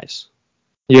analyze.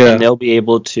 Yeah. And they'll be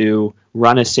able to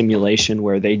run a simulation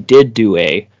where they did do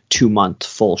a 2-month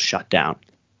full shutdown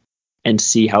and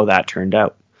see how that turned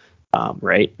out.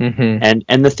 Right. And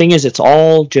the thing is, it's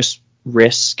all just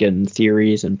risk and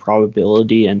theories and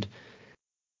probability. And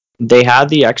they had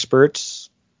the experts,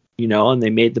 you know, and they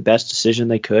made the best decision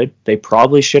they could. They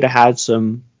probably should have had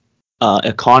some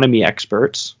economy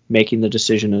experts making the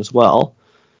decision as well,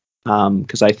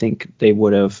 because I think they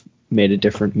would have made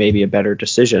maybe a better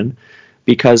decision.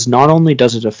 Because not only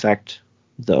does it affect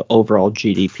the overall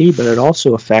GDP, but it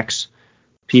also affects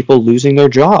people losing their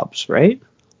jobs, right?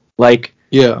 Like,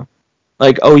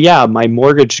 oh yeah, my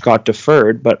mortgage got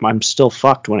deferred, but I'm still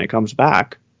fucked when it comes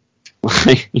back.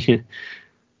 Like it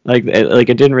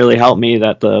didn't really help me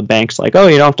that the bank's like, oh,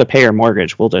 you don't have to pay your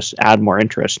mortgage. We'll just add more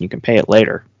interest and you can pay it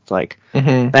later. It's like,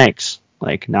 thanks.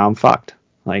 Like, now I'm fucked.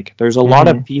 Like, there's a lot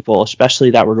of people, especially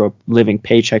that were living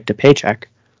paycheck to paycheck,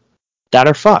 that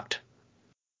are fucked.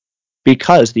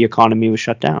 Because the economy was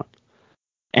shut down.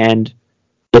 And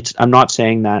I'm not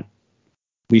saying that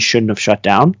we shouldn't have shut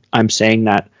down. I'm saying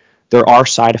that there are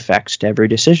side effects to every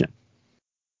decision.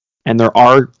 And there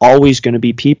are always going to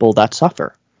be people that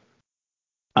suffer.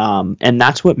 And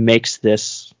that's what makes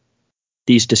these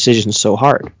decisions so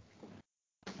hard.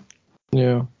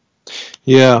 Yeah.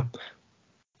 Yeah.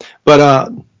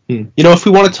 But, you know, if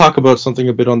we want to talk about something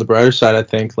a bit on the brighter side, I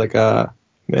think, like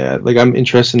I'm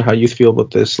interested in how you feel about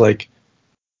this. Like,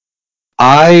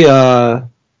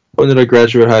 when did I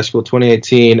graduate high school?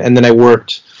 2018, and then I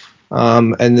worked,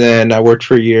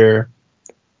 for a year,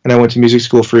 and I went to music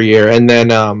school for a year, and then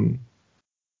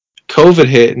COVID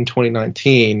hit in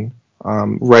 2019,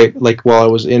 right, like while I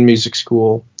was in music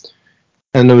school,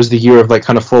 and it was the year of like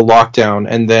kind of full lockdown,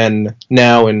 and then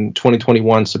now in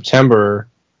 2021 September,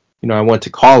 you know, I went to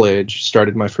college,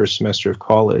 started my first semester of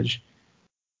college.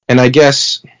 And I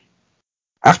guess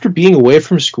after being away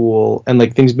from school and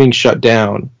like things being shut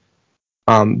down,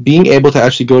 being able to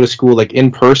actually go to school like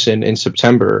in person in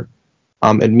September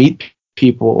and meet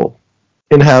people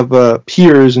and have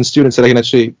peers and students that I can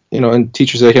actually, and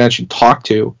teachers that I can actually talk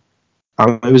to.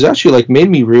 It was actually like made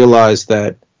me realize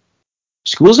that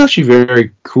school is actually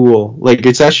very cool. Like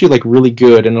it's actually like really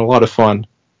good and a lot of fun.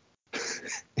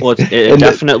 Well, it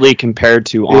definitely compared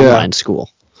to online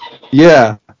school.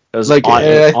 Yeah. Because like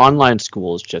online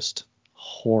school is just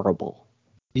horrible.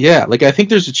 Yeah, like I think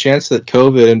there's a chance that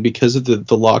COVID and because of the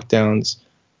lockdowns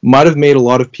might have made a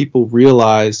lot of people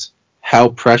realize how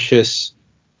precious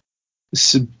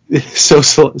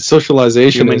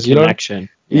socialization Human is. Connection.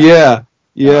 Yeah,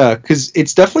 because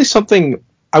it's definitely something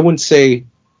I wouldn't say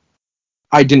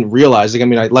I didn't realize. Like, I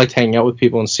mean, I liked hanging out with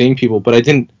people and seeing people, but I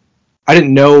didn't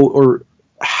know or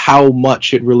how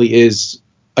much it really is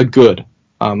a good.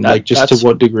 Like just to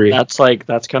what degree. That's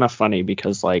kind of funny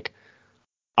because like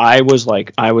I was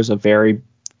a very,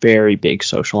 very big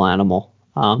social animal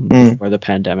before the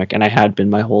pandemic, and I had been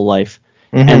my whole life.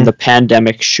 Mm-hmm. And the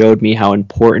pandemic showed me how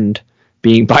important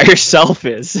being by yourself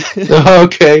is.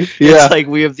 Okay, yeah. It's like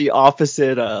we have the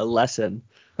opposite lesson.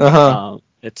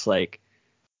 It's like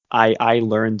I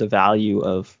learned the value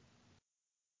of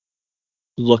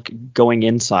going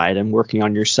inside and working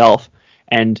on yourself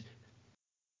and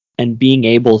being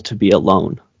able to be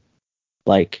alone.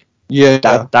 Like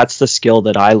that's the skill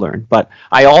that I learned. But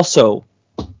I also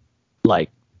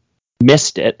like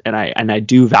missed it and I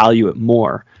do value it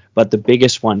more. But the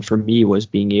biggest one for me was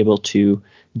being able to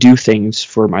do things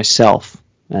for myself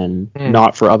and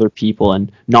not for other people and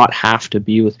not have to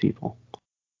be with people.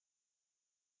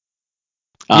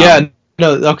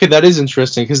 Okay, that is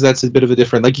interesting because that's a bit of a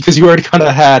different, like, because you already kind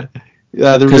of had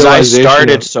the realization. Because I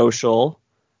started social,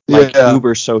 like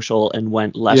uber social, and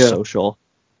went less social.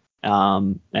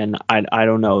 And I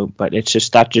don't know, but it's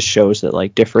just that just shows that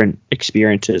like different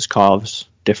experiences cause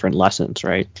different lessons,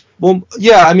 right? Well,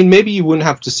 yeah, I mean, maybe you wouldn't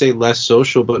have to say less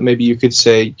social, but maybe you could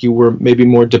say you were maybe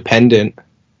more dependent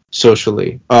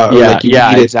socially.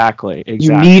 Exactly.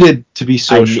 You needed to be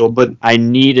social, but I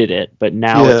needed it, but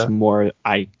now it's more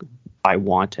I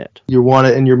want it. You want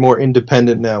it, and you're more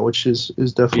independent now, which is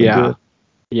definitely good.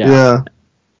 Yeah.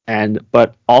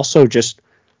 But also just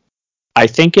I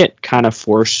think it kind of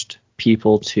forced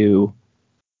people to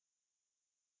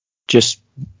just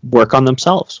work on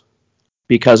themselves.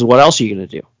 Because what else are you going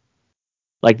to do?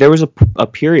 Like, there was a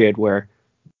period where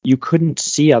you couldn't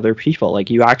see other people. Like,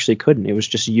 you actually couldn't. It was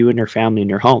just you and your family in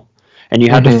your home. And you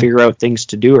had to figure out things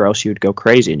to do or else you would go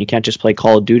crazy. And you can't just play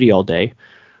Call of Duty all day.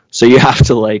 So you have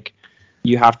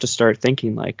to start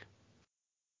thinking, like,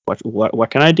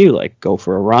 what can I do? Like, go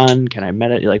for a run? Can I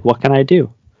meditate? Like, what can I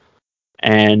do?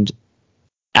 And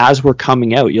as we're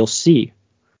coming out, you'll see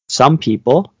some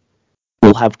people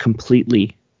will have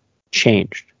completely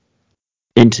changed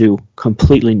into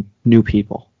completely new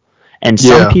people. And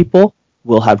some people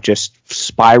will have just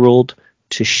spiraled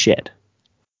to shit.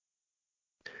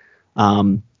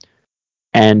 And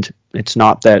it's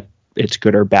not that it's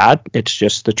good or bad. It's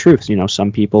just the truth. You know,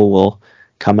 some people will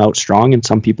come out strong and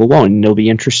some people won't. And it'll be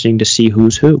interesting to see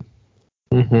who's who.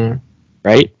 Mm-hmm.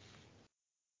 Right?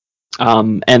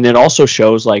 And it also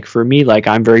shows, like, for me, like,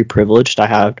 I'm very privileged. I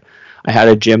had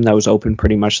a gym that was open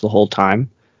pretty much the whole time.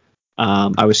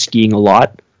 I was skiing a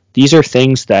lot. These are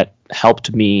things that helped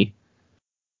me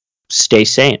stay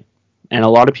sane. And a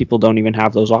lot of people don't even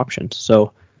have those options.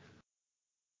 So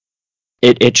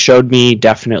it showed me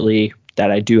definitely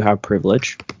that I do have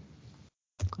privilege.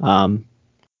 And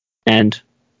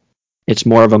it's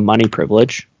more of a money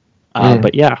privilege.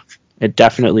 But yeah, it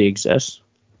definitely exists.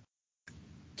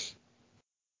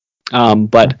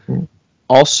 But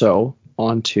also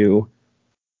onto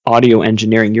audio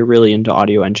engineering. You're really into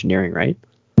audio engineering, right?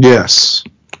 Yes.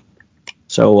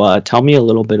 So tell me a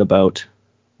little bit about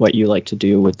what you like to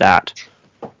do with that.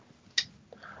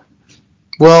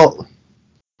 Well,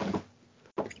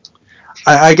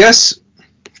 I guess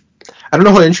I don't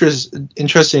know how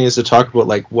interesting it is to talk about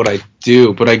like what I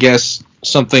do, but I guess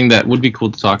something that would be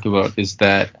cool to talk about is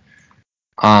that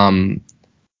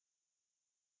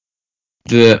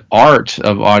the art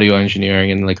of audio engineering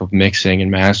and like of mixing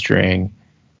and mastering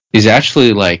is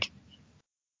actually like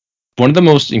one of the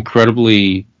most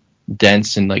incredibly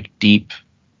dense and like deep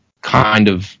kind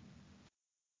of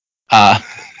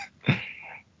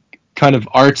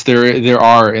arts there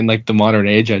are in like the modern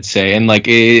age, I'd say. And like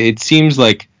it seems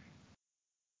like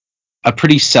a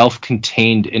pretty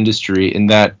self-contained industry in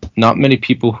that not many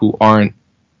people who aren't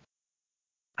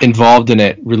involved in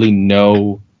it really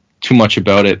know too much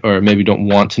about it, or maybe don't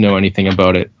want to know anything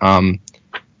about it.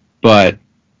 But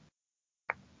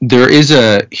there is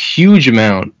a huge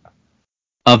amount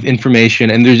of information,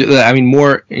 and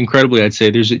more incredibly, I'd say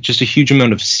there's just a huge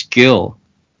amount of skill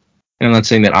and I'm not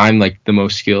saying that I'm like the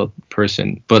most skilled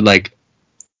person, but like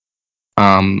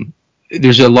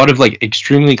there's a lot of like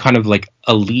extremely kind of like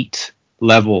elite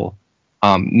level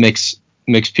mix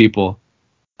people,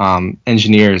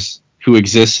 engineers who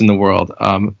exist in the world,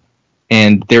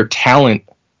 and their talent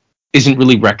isn't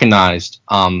really recognized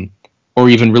or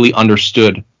even really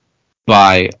understood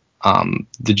by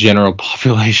the general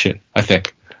population, I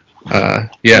think.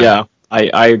 Yeah,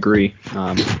 I agree.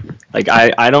 Like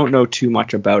I don't know too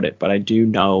much about it, but I do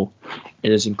know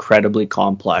it is incredibly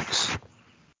complex.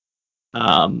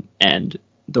 And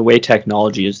the way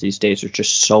technology is these days, there's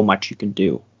just so much you can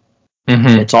do.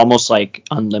 Mm-hmm. It's almost like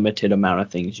unlimited amount of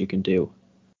things you can do.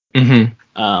 Mm-hmm.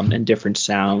 And different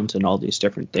sounds and all these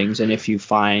different things. And if you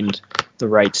find the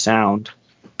right sound,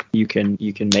 you can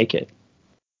make it.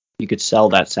 You could sell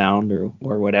that sound or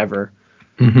whatever.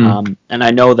 Mm-hmm. And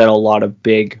I know that a lot of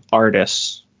big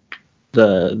artists,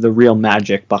 the real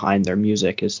magic behind their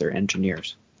music is their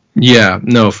engineers. Yeah,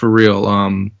 no, for real.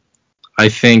 I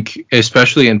think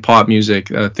especially in pop music,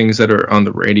 things that are on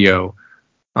the radio,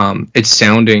 it's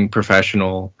sounding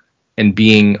professional and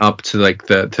being up to like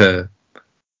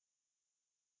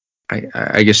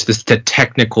I guess the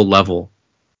technical level,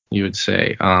 you would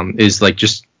say, is like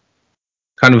just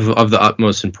kind of the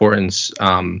utmost importance.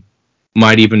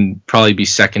 Might even probably be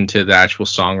second to the actual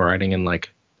songwriting and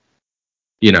like,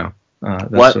 that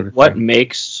sort of What thing.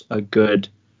 makes a good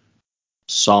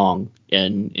song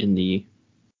in the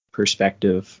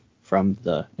perspective from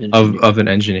the engineer? Of an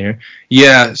engineer.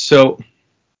 Yeah, so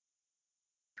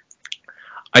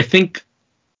I think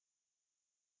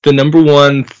the number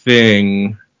one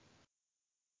thing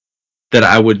that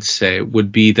I would say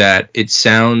would be that it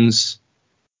sounds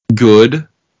good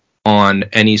on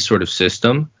any sort of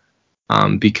system,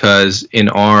 because in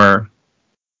our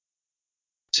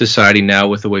society now,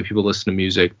 with the way people listen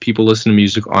to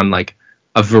music on like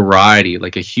a variety,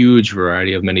 like a huge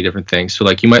variety of many different things. So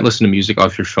like you might listen to music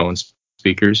off your phone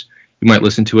speakers, you might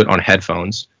listen to it on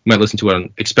headphones, you might listen to it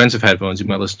on expensive headphones, you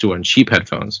might listen to it on cheap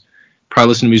headphones, probably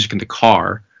listen to music in the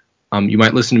car, you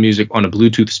might listen to music on a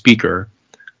Bluetooth speaker,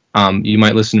 you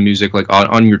might listen to music like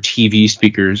on your TV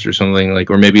speakers or something, like,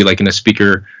 or maybe like in a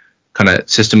speaker kind of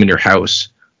system in your house.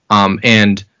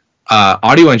 And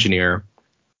audio engineer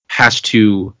has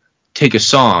to take a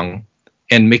song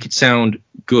and make it sound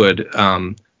good,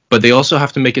 but they also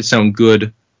have to make it sound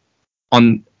good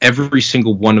on every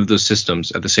single one of those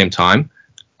systems at the same time.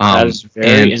 That is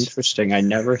very interesting. I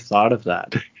never thought of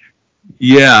that.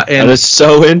 Yeah, and that is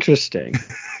so interesting.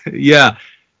 Yeah,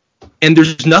 and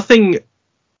there's nothing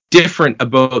different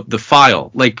about the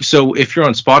file. Like, so if you're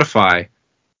on Spotify,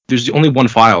 there's only one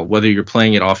file, whether you're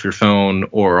playing it off your phone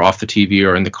or off the TV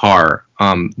or in the car.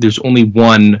 There's only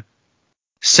one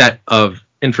set of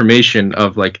information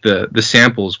of like the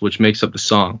samples, which makes up the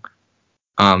song.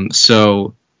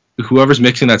 So whoever's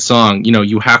mixing that song,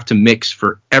 you have to mix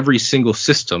for every single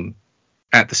system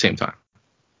at the same time.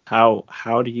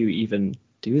 How do you even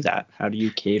do that? How do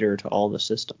you cater to all the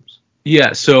systems?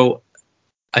 Yeah, so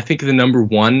I think the number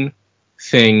one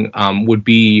thing would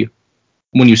be,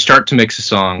 when you start to mix a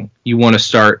song, you want to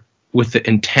start with the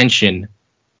intention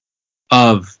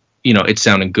of, it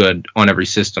sounding good on every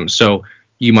system. So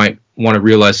you might want to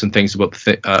realize some things about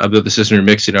the system you're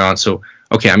mixing it on. So,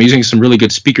 okay, I'm using some really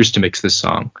good speakers to mix this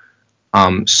song.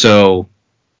 So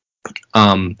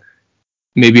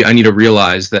maybe I need to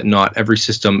realize that not every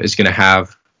system is going to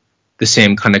have the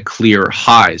same kind of clear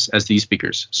highs as these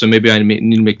speakers. So maybe I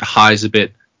need to make the highs a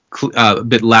bit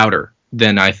louder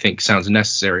than I think sounds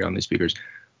necessary on these speakers,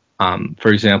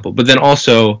 for example. But then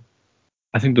also,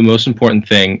 I think the most important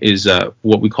thing is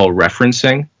what we call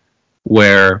referencing,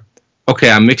 where, okay,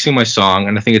 I'm mixing my song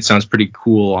and I think it sounds pretty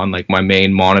cool on like my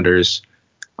main monitors,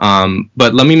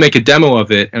 but let me make a demo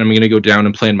of it and I'm going to go down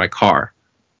and play in my car.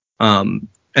 And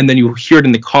then you hear it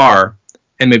in the car,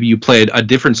 and maybe you played a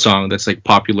different song that's like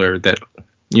popular that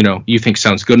you think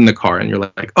sounds good in the car, and you're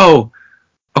like, oh,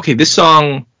 okay, this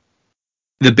song,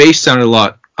 the bass sounded a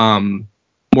lot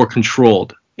more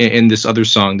controlled in this other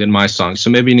song than my song, so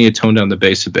maybe you need to tone down the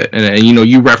bass a bit, and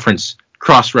you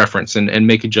cross-reference and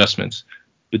make adjustments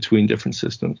between different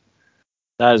systems.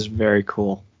 That is very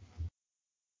cool.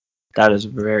 That is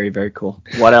very, very cool.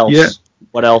 What else? Yeah.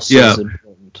 What else is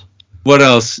important? What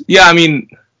else? Yeah, I mean,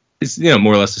 it's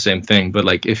more or less the same thing, but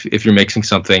like if you're mixing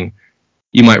something,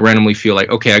 you might randomly feel like,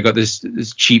 okay, I got this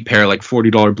cheap pair, like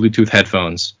 $40 Bluetooth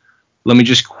headphones. Let me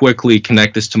just quickly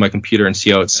connect this to my computer and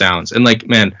see how it sounds. And like,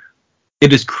 man,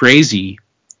 it is crazy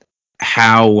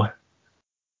how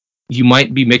you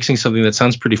might be mixing something that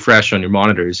sounds pretty fresh on your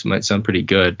monitors. It might sound pretty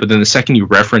good, but then the second you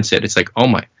reference it, it's like, oh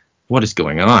my, what is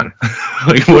going on?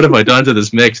 Like, what have I done to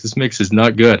this mix? This mix is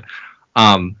not good.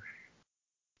 And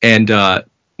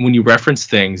when you reference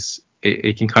things,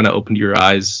 it can kind of open your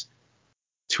eyes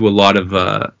to a lot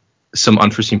of some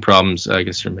unforeseen problems I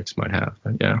guess your mix might have.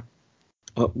 But yeah.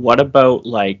 What about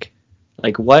like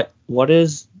what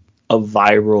is a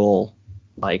viral,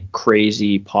 like,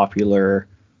 crazy popular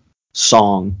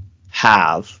song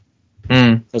have?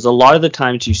 Because a lot of the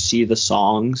times you see the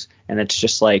songs and it's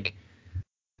just like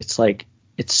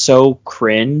it's so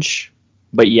cringe,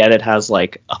 but yet it has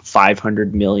like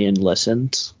 500 million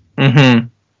listens. Mm-hmm.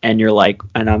 And you're like,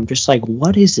 and I'm just like,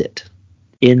 what is it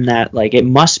in that? Like, it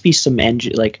must be some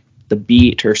engine, like the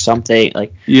beat or something.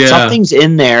 Like, something's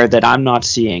in there that I'm not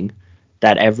seeing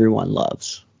that everyone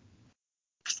loves.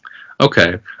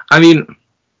 Okay. I mean,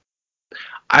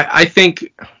 I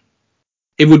think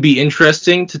it would be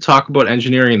interesting to talk about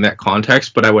engineering in that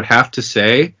context, but I would have to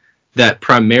say that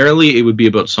primarily it would be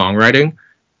about songwriting,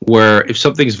 where if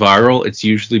something's viral, it's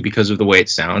usually because of the way it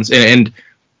sounds. And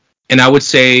I would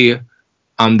say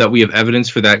that we have evidence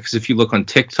for that, because if you look on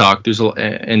TikTok,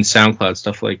 and SoundCloud,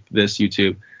 stuff like this,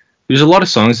 YouTube, there's a lot of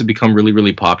songs that become really,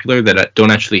 really popular that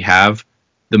don't actually have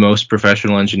the most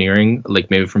professional engineering, like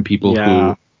maybe from people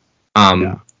who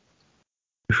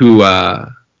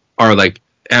are like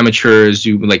amateurs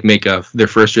who like make their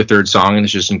first or third song and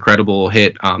it's just incredible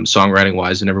hit songwriting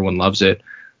wise and everyone loves it.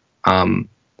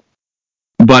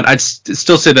 But I'd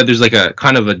still say that there's like a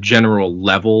kind of a general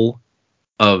level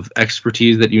of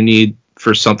expertise that you need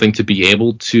for something to be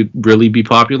able to really be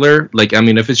popular. Like, I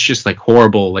mean, if it's just like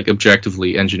horrible, like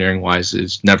objectively engineering wise,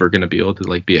 it's never going to be able to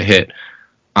like be a hit.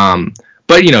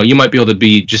 But you know, you might be able to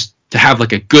be just to have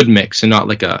like a good mix and not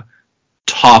like a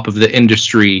top of the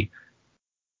industry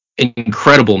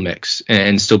incredible mix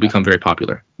and still become very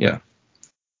popular. Yeah.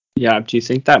 Yeah. Do you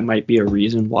think that might be a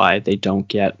reason why they don't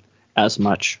get as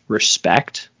much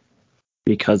respect?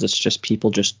 Because it's just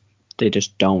they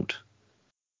just don't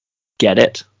get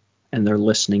it, and they're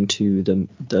listening to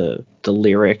the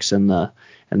lyrics and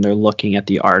they're looking at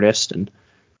the artist, and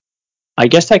I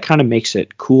guess that kind of makes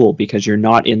it cool because you're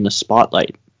not in the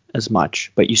spotlight as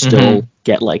much, but you still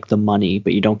get like the money,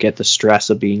 but you don't get the stress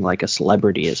of being like a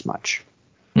celebrity as much.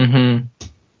 Mm-hmm.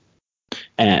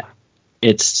 And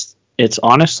it's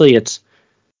honestly it's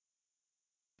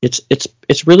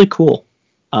really cool.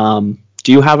 Do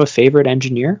you have a favorite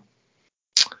engineer?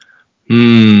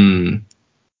 Do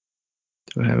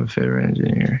I have a favorite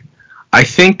engineer? I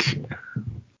think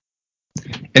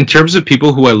in terms of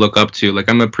people who I look up to, like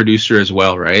I'm a producer as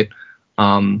well, right?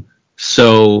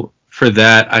 So for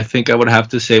that, I think I would have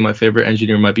to say my favorite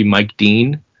engineer might be Mike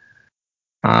Dean,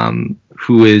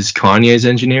 who is Kanye's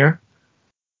engineer.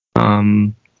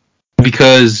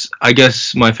 Because I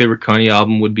guess my favorite Kanye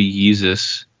album would be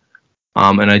Yeezus.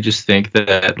 And I just think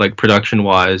that like production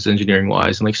wise, engineering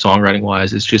wise, and like songwriting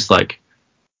wise, it's just like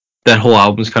that whole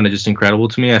album is kind of just incredible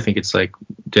to me. I think it's like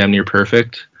damn near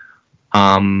perfect.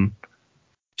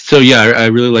 So yeah, I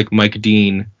really like Mike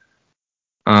Dean.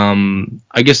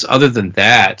 I guess other than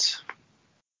that,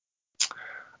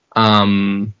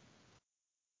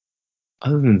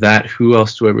 who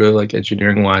else do I really like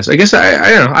engineering wise? I guess I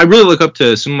don't know. I really look up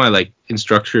to some of my like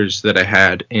instructors that I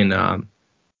had in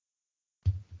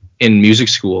music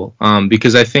school,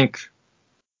 because I think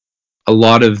a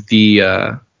lot of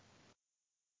the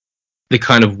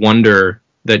kind of wonder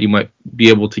that you might be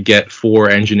able to get for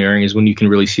engineering is when you can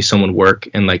really see someone work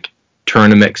and like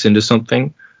turn a mix into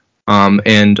something.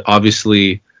 And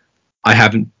obviously, I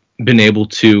haven't been able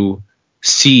to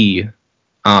see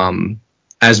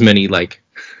as many like,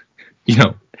 you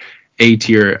know,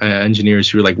 A-tier engineers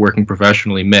who are like working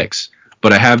professionally mix,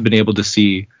 but I have been able to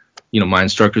see, you know, my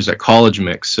instructors at college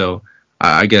mix. So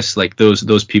I guess like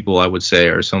those people I would say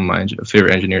are some of my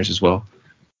favorite engineers as well.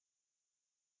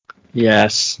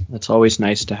 Yes, it's always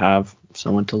nice to have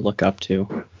someone to look up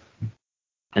to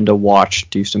and to watch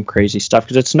do some crazy stuff,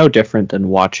 because it's no different than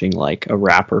watching like a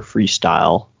rapper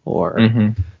freestyle or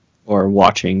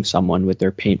watching someone with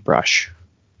their paintbrush.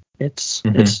 It's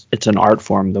an art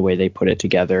form the way they put it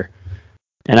together,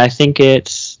 and I think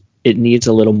it needs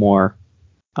a little more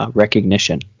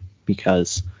recognition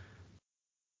because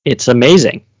it's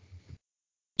amazing.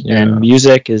 Yeah. And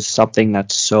music is something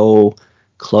that's so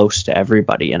close to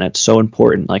everybody, and it's so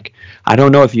important. Like, I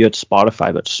don't know if you had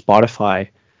Spotify, but Spotify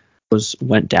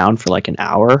went down for like an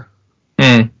hour,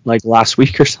 like last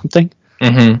week or something,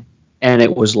 and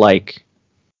it was like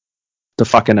the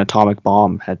fucking atomic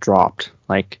bomb had dropped.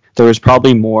 Like, there was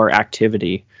probably more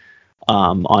activity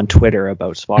on Twitter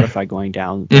about Spotify going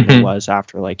down than there was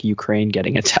after like Ukraine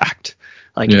getting attacked.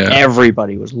 Like,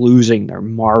 everybody was losing their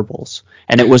marbles,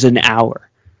 and it was an hour.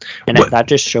 And that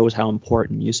just shows how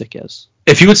important music is.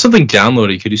 If you had something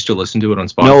downloaded, could you still listen to it on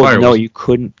Spotify? No, you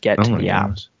couldn't get to the app.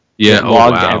 Gosh. Yeah, it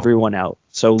logged everyone out.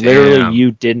 So literally,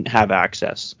 you didn't have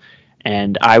access.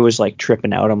 And I was like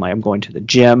tripping out. I'm like, I'm going to the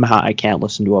gym. I can't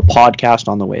listen to a podcast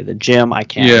on the way to the gym. I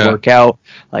can't work out.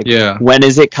 Like, when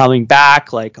is it coming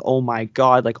back? Like, oh my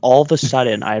God. Like, all of a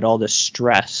sudden, I had all this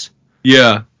stress.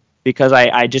 Yeah. Because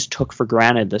I just took for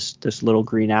granted this little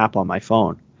green app on my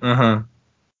phone. Uh-huh.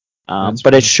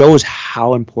 But it shows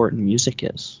how important music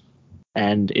is.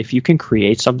 And if you can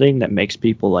create something that makes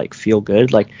people like feel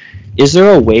good, like, is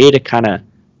there a way to kind of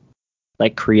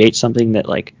like create something that,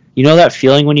 like, you know, that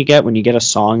feeling when you get a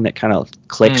song that kind of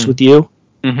clicks with you?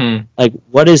 Mm-hmm. Like,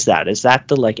 what is that? Is that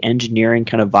the like engineering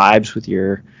kind of vibes with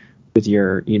your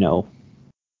you know,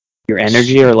 your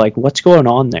energy, or like what's going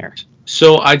on there?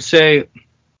 So I'd say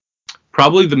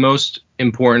probably the most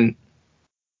important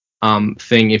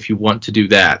thing, if you want to do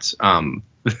that,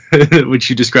 which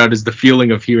you described as the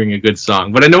feeling of hearing a good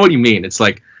song. But I know what you mean. It's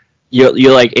like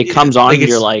you're like, it comes on, and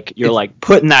you're like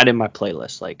putting that in my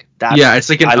playlist, like that. Yeah, it's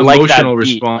like an emotional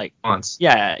response.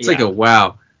 Like, it's like a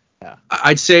wow. Yeah.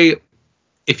 I'd say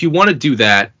if you want to do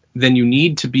that, then you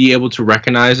need to be able to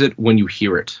recognize it when you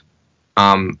hear it.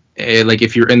 Like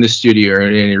if you're in the studio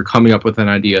and you're coming up with an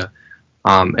idea,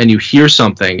 and you hear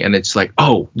something, and it's like,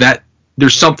 oh, that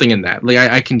there's something in that. Like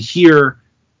I can hear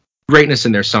greatness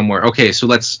in there somewhere. Okay, so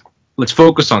let's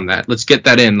focus on that. Let's get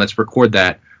that in. Let's record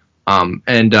that.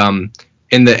 In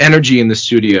the energy in the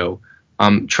studio,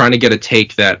 trying to get a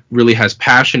take that really has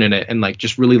passion in it, and like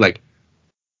just really like,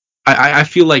 I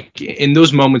feel like in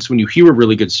those moments when you hear a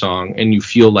really good song and you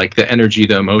feel like the energy,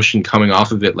 the emotion coming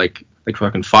off of it, like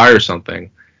fucking fire or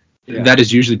something, that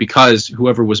is usually because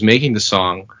whoever was making the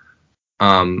song,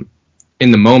 in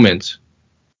the moment,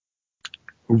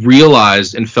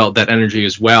 realized and felt that energy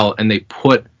as well, and they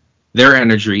put their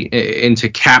energy into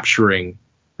capturing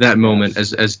that moment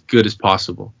as good as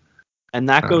possible. And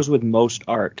that goes with most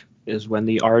art, is when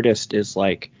the artist is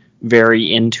like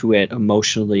very into it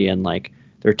emotionally, and like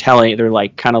they're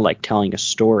like kind of like telling a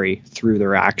story through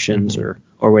their actions, or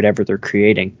whatever they're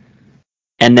creating.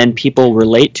 And then people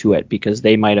relate to it because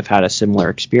they might have had a similar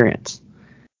experience.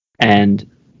 And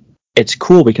it's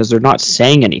cool because they're not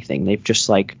saying anything. They've just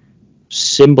like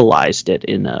symbolized it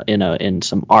in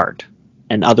some art,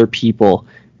 and other people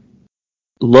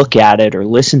look at it or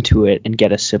listen to it and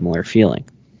get a similar feeling.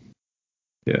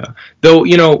 Yeah. Though,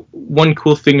 you know, one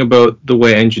cool thing about the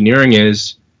way engineering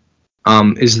is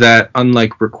that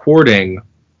unlike recording,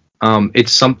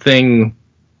 it's something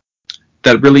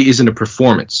that really isn't a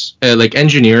performance. Like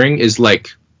engineering is like,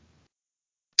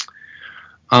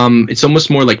 it's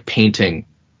almost more like painting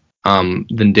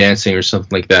than dancing or something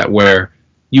like that, where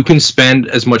you can spend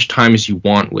as much time as you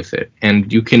want with it,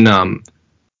 and you can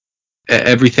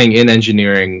everything in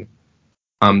engineering,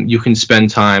 you can spend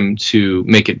time to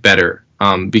make it better,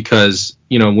 because,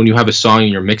 you know, when you have a song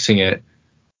and you're mixing it,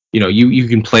 you know, you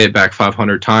can play it back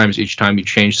 500 times. Each time you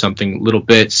change something a little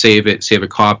bit, save a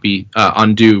copy,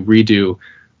 undo, redo,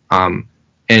 and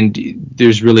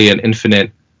there's really an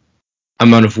infinite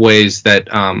amount of ways that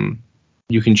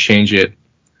you can change it.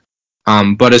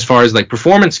 But as far as like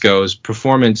performance goes,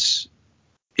 performance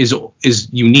is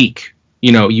unique.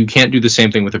 You know, you can't do the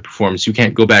same thing with a performance. You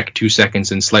can't go back 2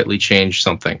 seconds and slightly change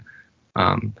something.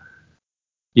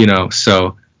 You know,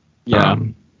 so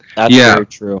that's very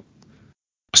true.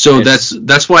 So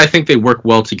that's why I think they work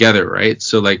well together, right?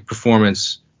 So like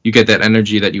performance, you get that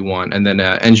energy that you want, and then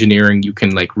engineering, you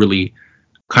can like really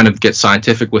kind of get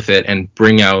scientific with it and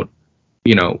bring out,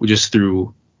 you know, just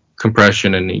through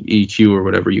compression and EQ or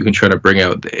whatever, you can try to bring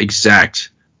out the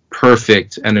exact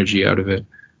perfect energy out of it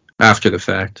after the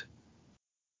fact.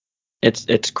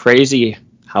 It's crazy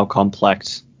how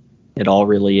complex it all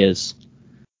really is.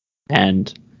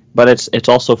 But it's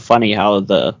also funny how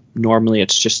normally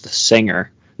it's just the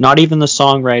singer, not even the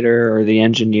songwriter or the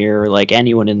engineer, or like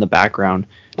anyone in the background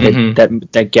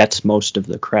that gets most of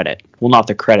the credit. Well, not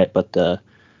the credit, but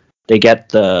they get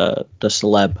the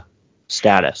celeb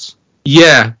status.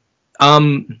 Yeah.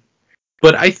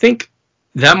 But I think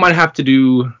that might have to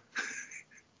do.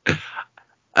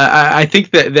 I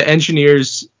think that the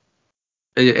engineers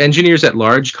at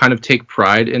large kind of take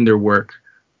pride in their work,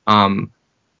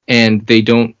 and they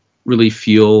don't really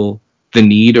feel the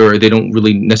need, or they don't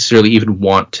really necessarily even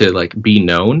want to like be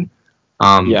known.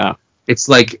 It's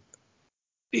like,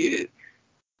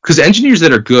 because engineers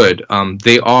that are good,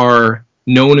 they are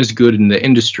known as good in the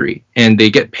industry, and they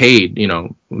get paid, you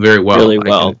know, very well. Really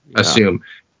well, I can assume.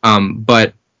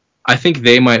 But I think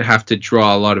they might have to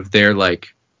draw a lot of their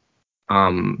like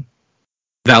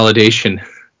validation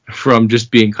from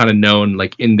just being kind of known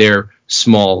like in their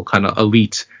small kind of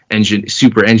elite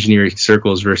super engineering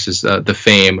circles versus the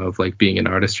fame of like being an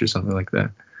artist or something like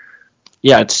that.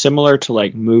 Yeah, it's similar to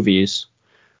like movies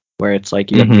where it's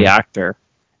like you have the actor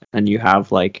and you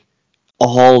have like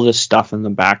all this stuff in the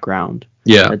background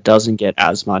that doesn't get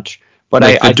as much. But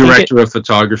like the director of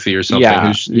photography or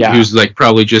something who's like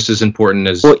probably just as important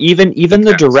as even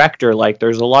the director. Like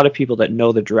there's a lot of people that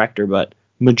know the director, but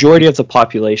majority of the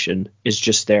population is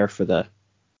just there for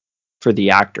the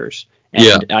actors.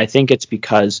 And I think it's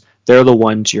because they're the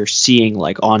ones you're seeing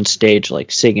like on stage,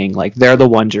 like singing, like they're the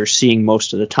ones you're seeing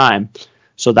most of the time.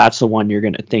 So that's the one you're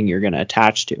gonna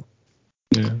attach to.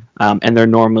 Yeah. And they're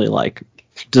normally like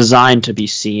designed to be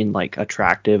seen like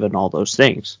attractive and all those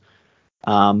things.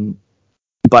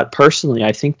 But personally,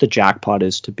 I think the jackpot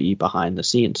is to be behind the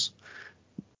scenes,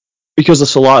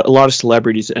 because a lot of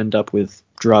celebrities end up with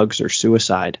drugs or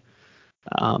suicide.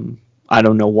 I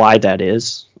don't know why that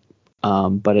is,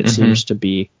 but it seems to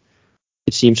be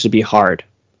hard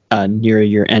near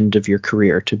your end of your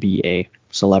career to be a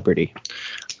celebrity.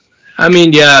 I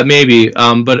mean, yeah, maybe,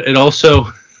 but it also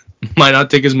might not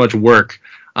take as much work,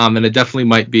 and it definitely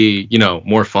might be,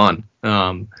 more fun.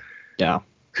 Yeah.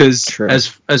 Because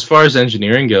as far as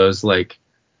engineering goes, like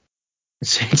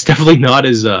it's definitely not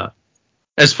as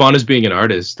fun as being an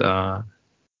artist. Then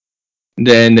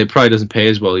it probably doesn't pay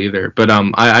as well either. But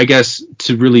I guess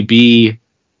to really be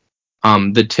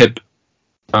the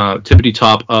tippity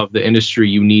top of the industry,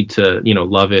 you need to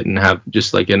love it and have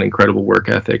just like an incredible work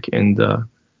ethic. And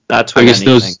that's what I guess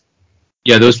anything.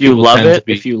 those if you people love tend it, to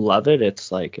be, if you love it,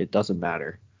 it's like it doesn't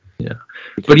matter. Yeah,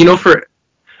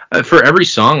 but for every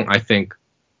song, I think.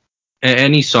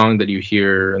 Any song that you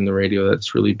hear on the radio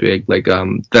that's really big, like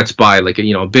that's by like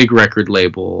a big record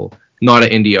label, not an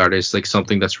indie artist, like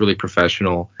something that's really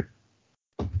professional.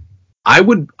 I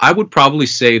would probably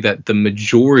say that the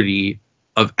majority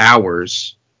of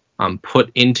hours put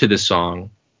into the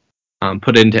song,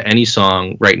 put into any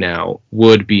song right now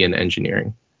would be in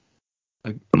engineering.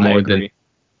 I agree.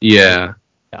 Yeah.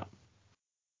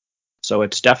 So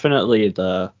it's definitely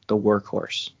the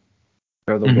workhorse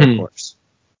or the workhorse.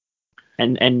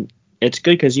 And it's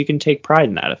good because you can take pride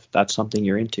in that if that's something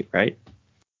you're into, right?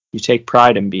 You take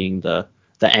pride in being the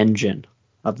engine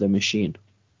of the machine,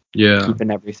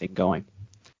 keeping everything going.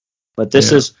 But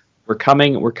this we're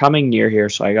coming near here,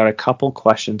 so I got a couple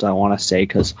questions I want to say,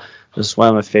 because this is one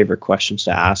of my favorite questions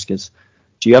to ask. Is,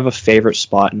 do you have a favorite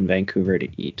spot in Vancouver to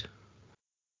eat?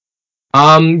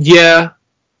 Yeah,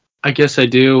 I guess I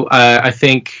do. I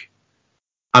think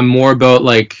I'm more about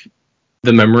like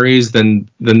the memories than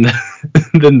than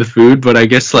the food, but I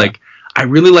guess like I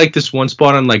really like this one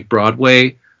spot on like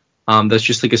Broadway, that's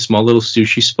just like a small little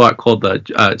sushi spot called the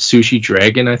Sushi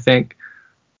Dragon, I think,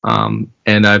 and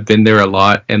I've been there a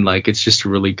lot, and like it's just a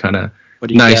really kind of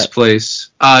nice place.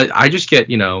 I just get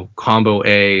combo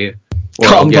A, or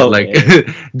I'll get like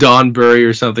Donburi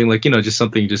or something, like just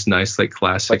something just nice, like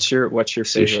classic. What's your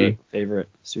favorite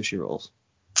sushi rolls?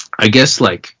 I guess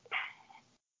like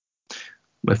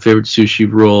my favorite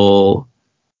sushi roll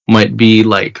might be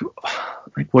like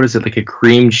what is it, like a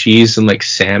cream cheese and like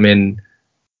salmon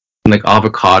and like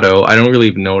avocado. I don't really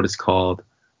even know what it's called.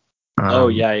 I've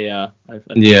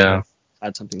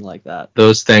had something like that.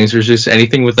 Those things. There's just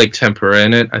anything with like tempura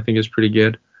in it, I think is pretty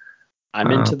good.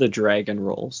 I'm into the dragon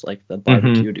rolls, like the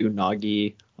barbecued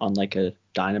unagi on like a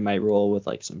dynamite roll with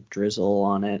like some drizzle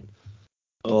on it.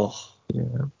 Oh.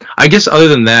 Yeah. I guess other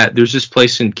than that, there's this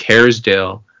place in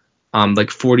Kerrisdale, like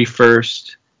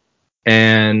 41st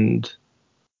and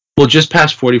just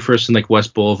past 41st and like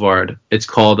West Boulevard. It's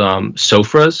called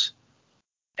Sofras,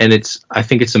 and I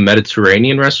think it's a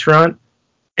Mediterranean restaurant,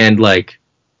 and like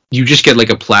you just get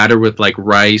like a platter with like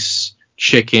rice,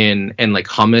 chicken, and like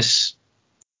hummus,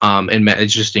 and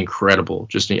it's just incredible.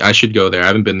 I should go there. I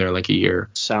haven't been there in like a year.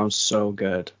 Sounds so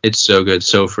good. It's so good.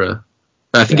 Sofra.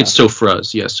 I think it's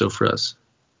Sofras. Yeah, Sofras.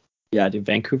 Yeah, dude,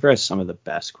 Vancouver has some of the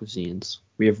best cuisines.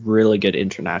 We have really good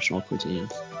international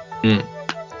cuisines.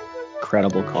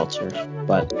 Incredible culture.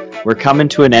 But we're coming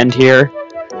to an end here.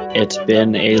 It's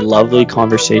been a lovely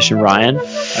conversation, Ryan.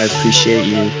 I appreciate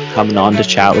you coming on to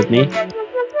chat with me.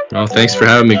 Well, thanks for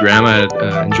having me, Graham.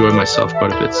 I enjoyed myself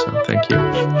quite a bit, so thank you.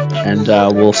 And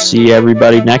we'll see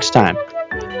everybody next time.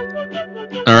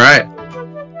 All right.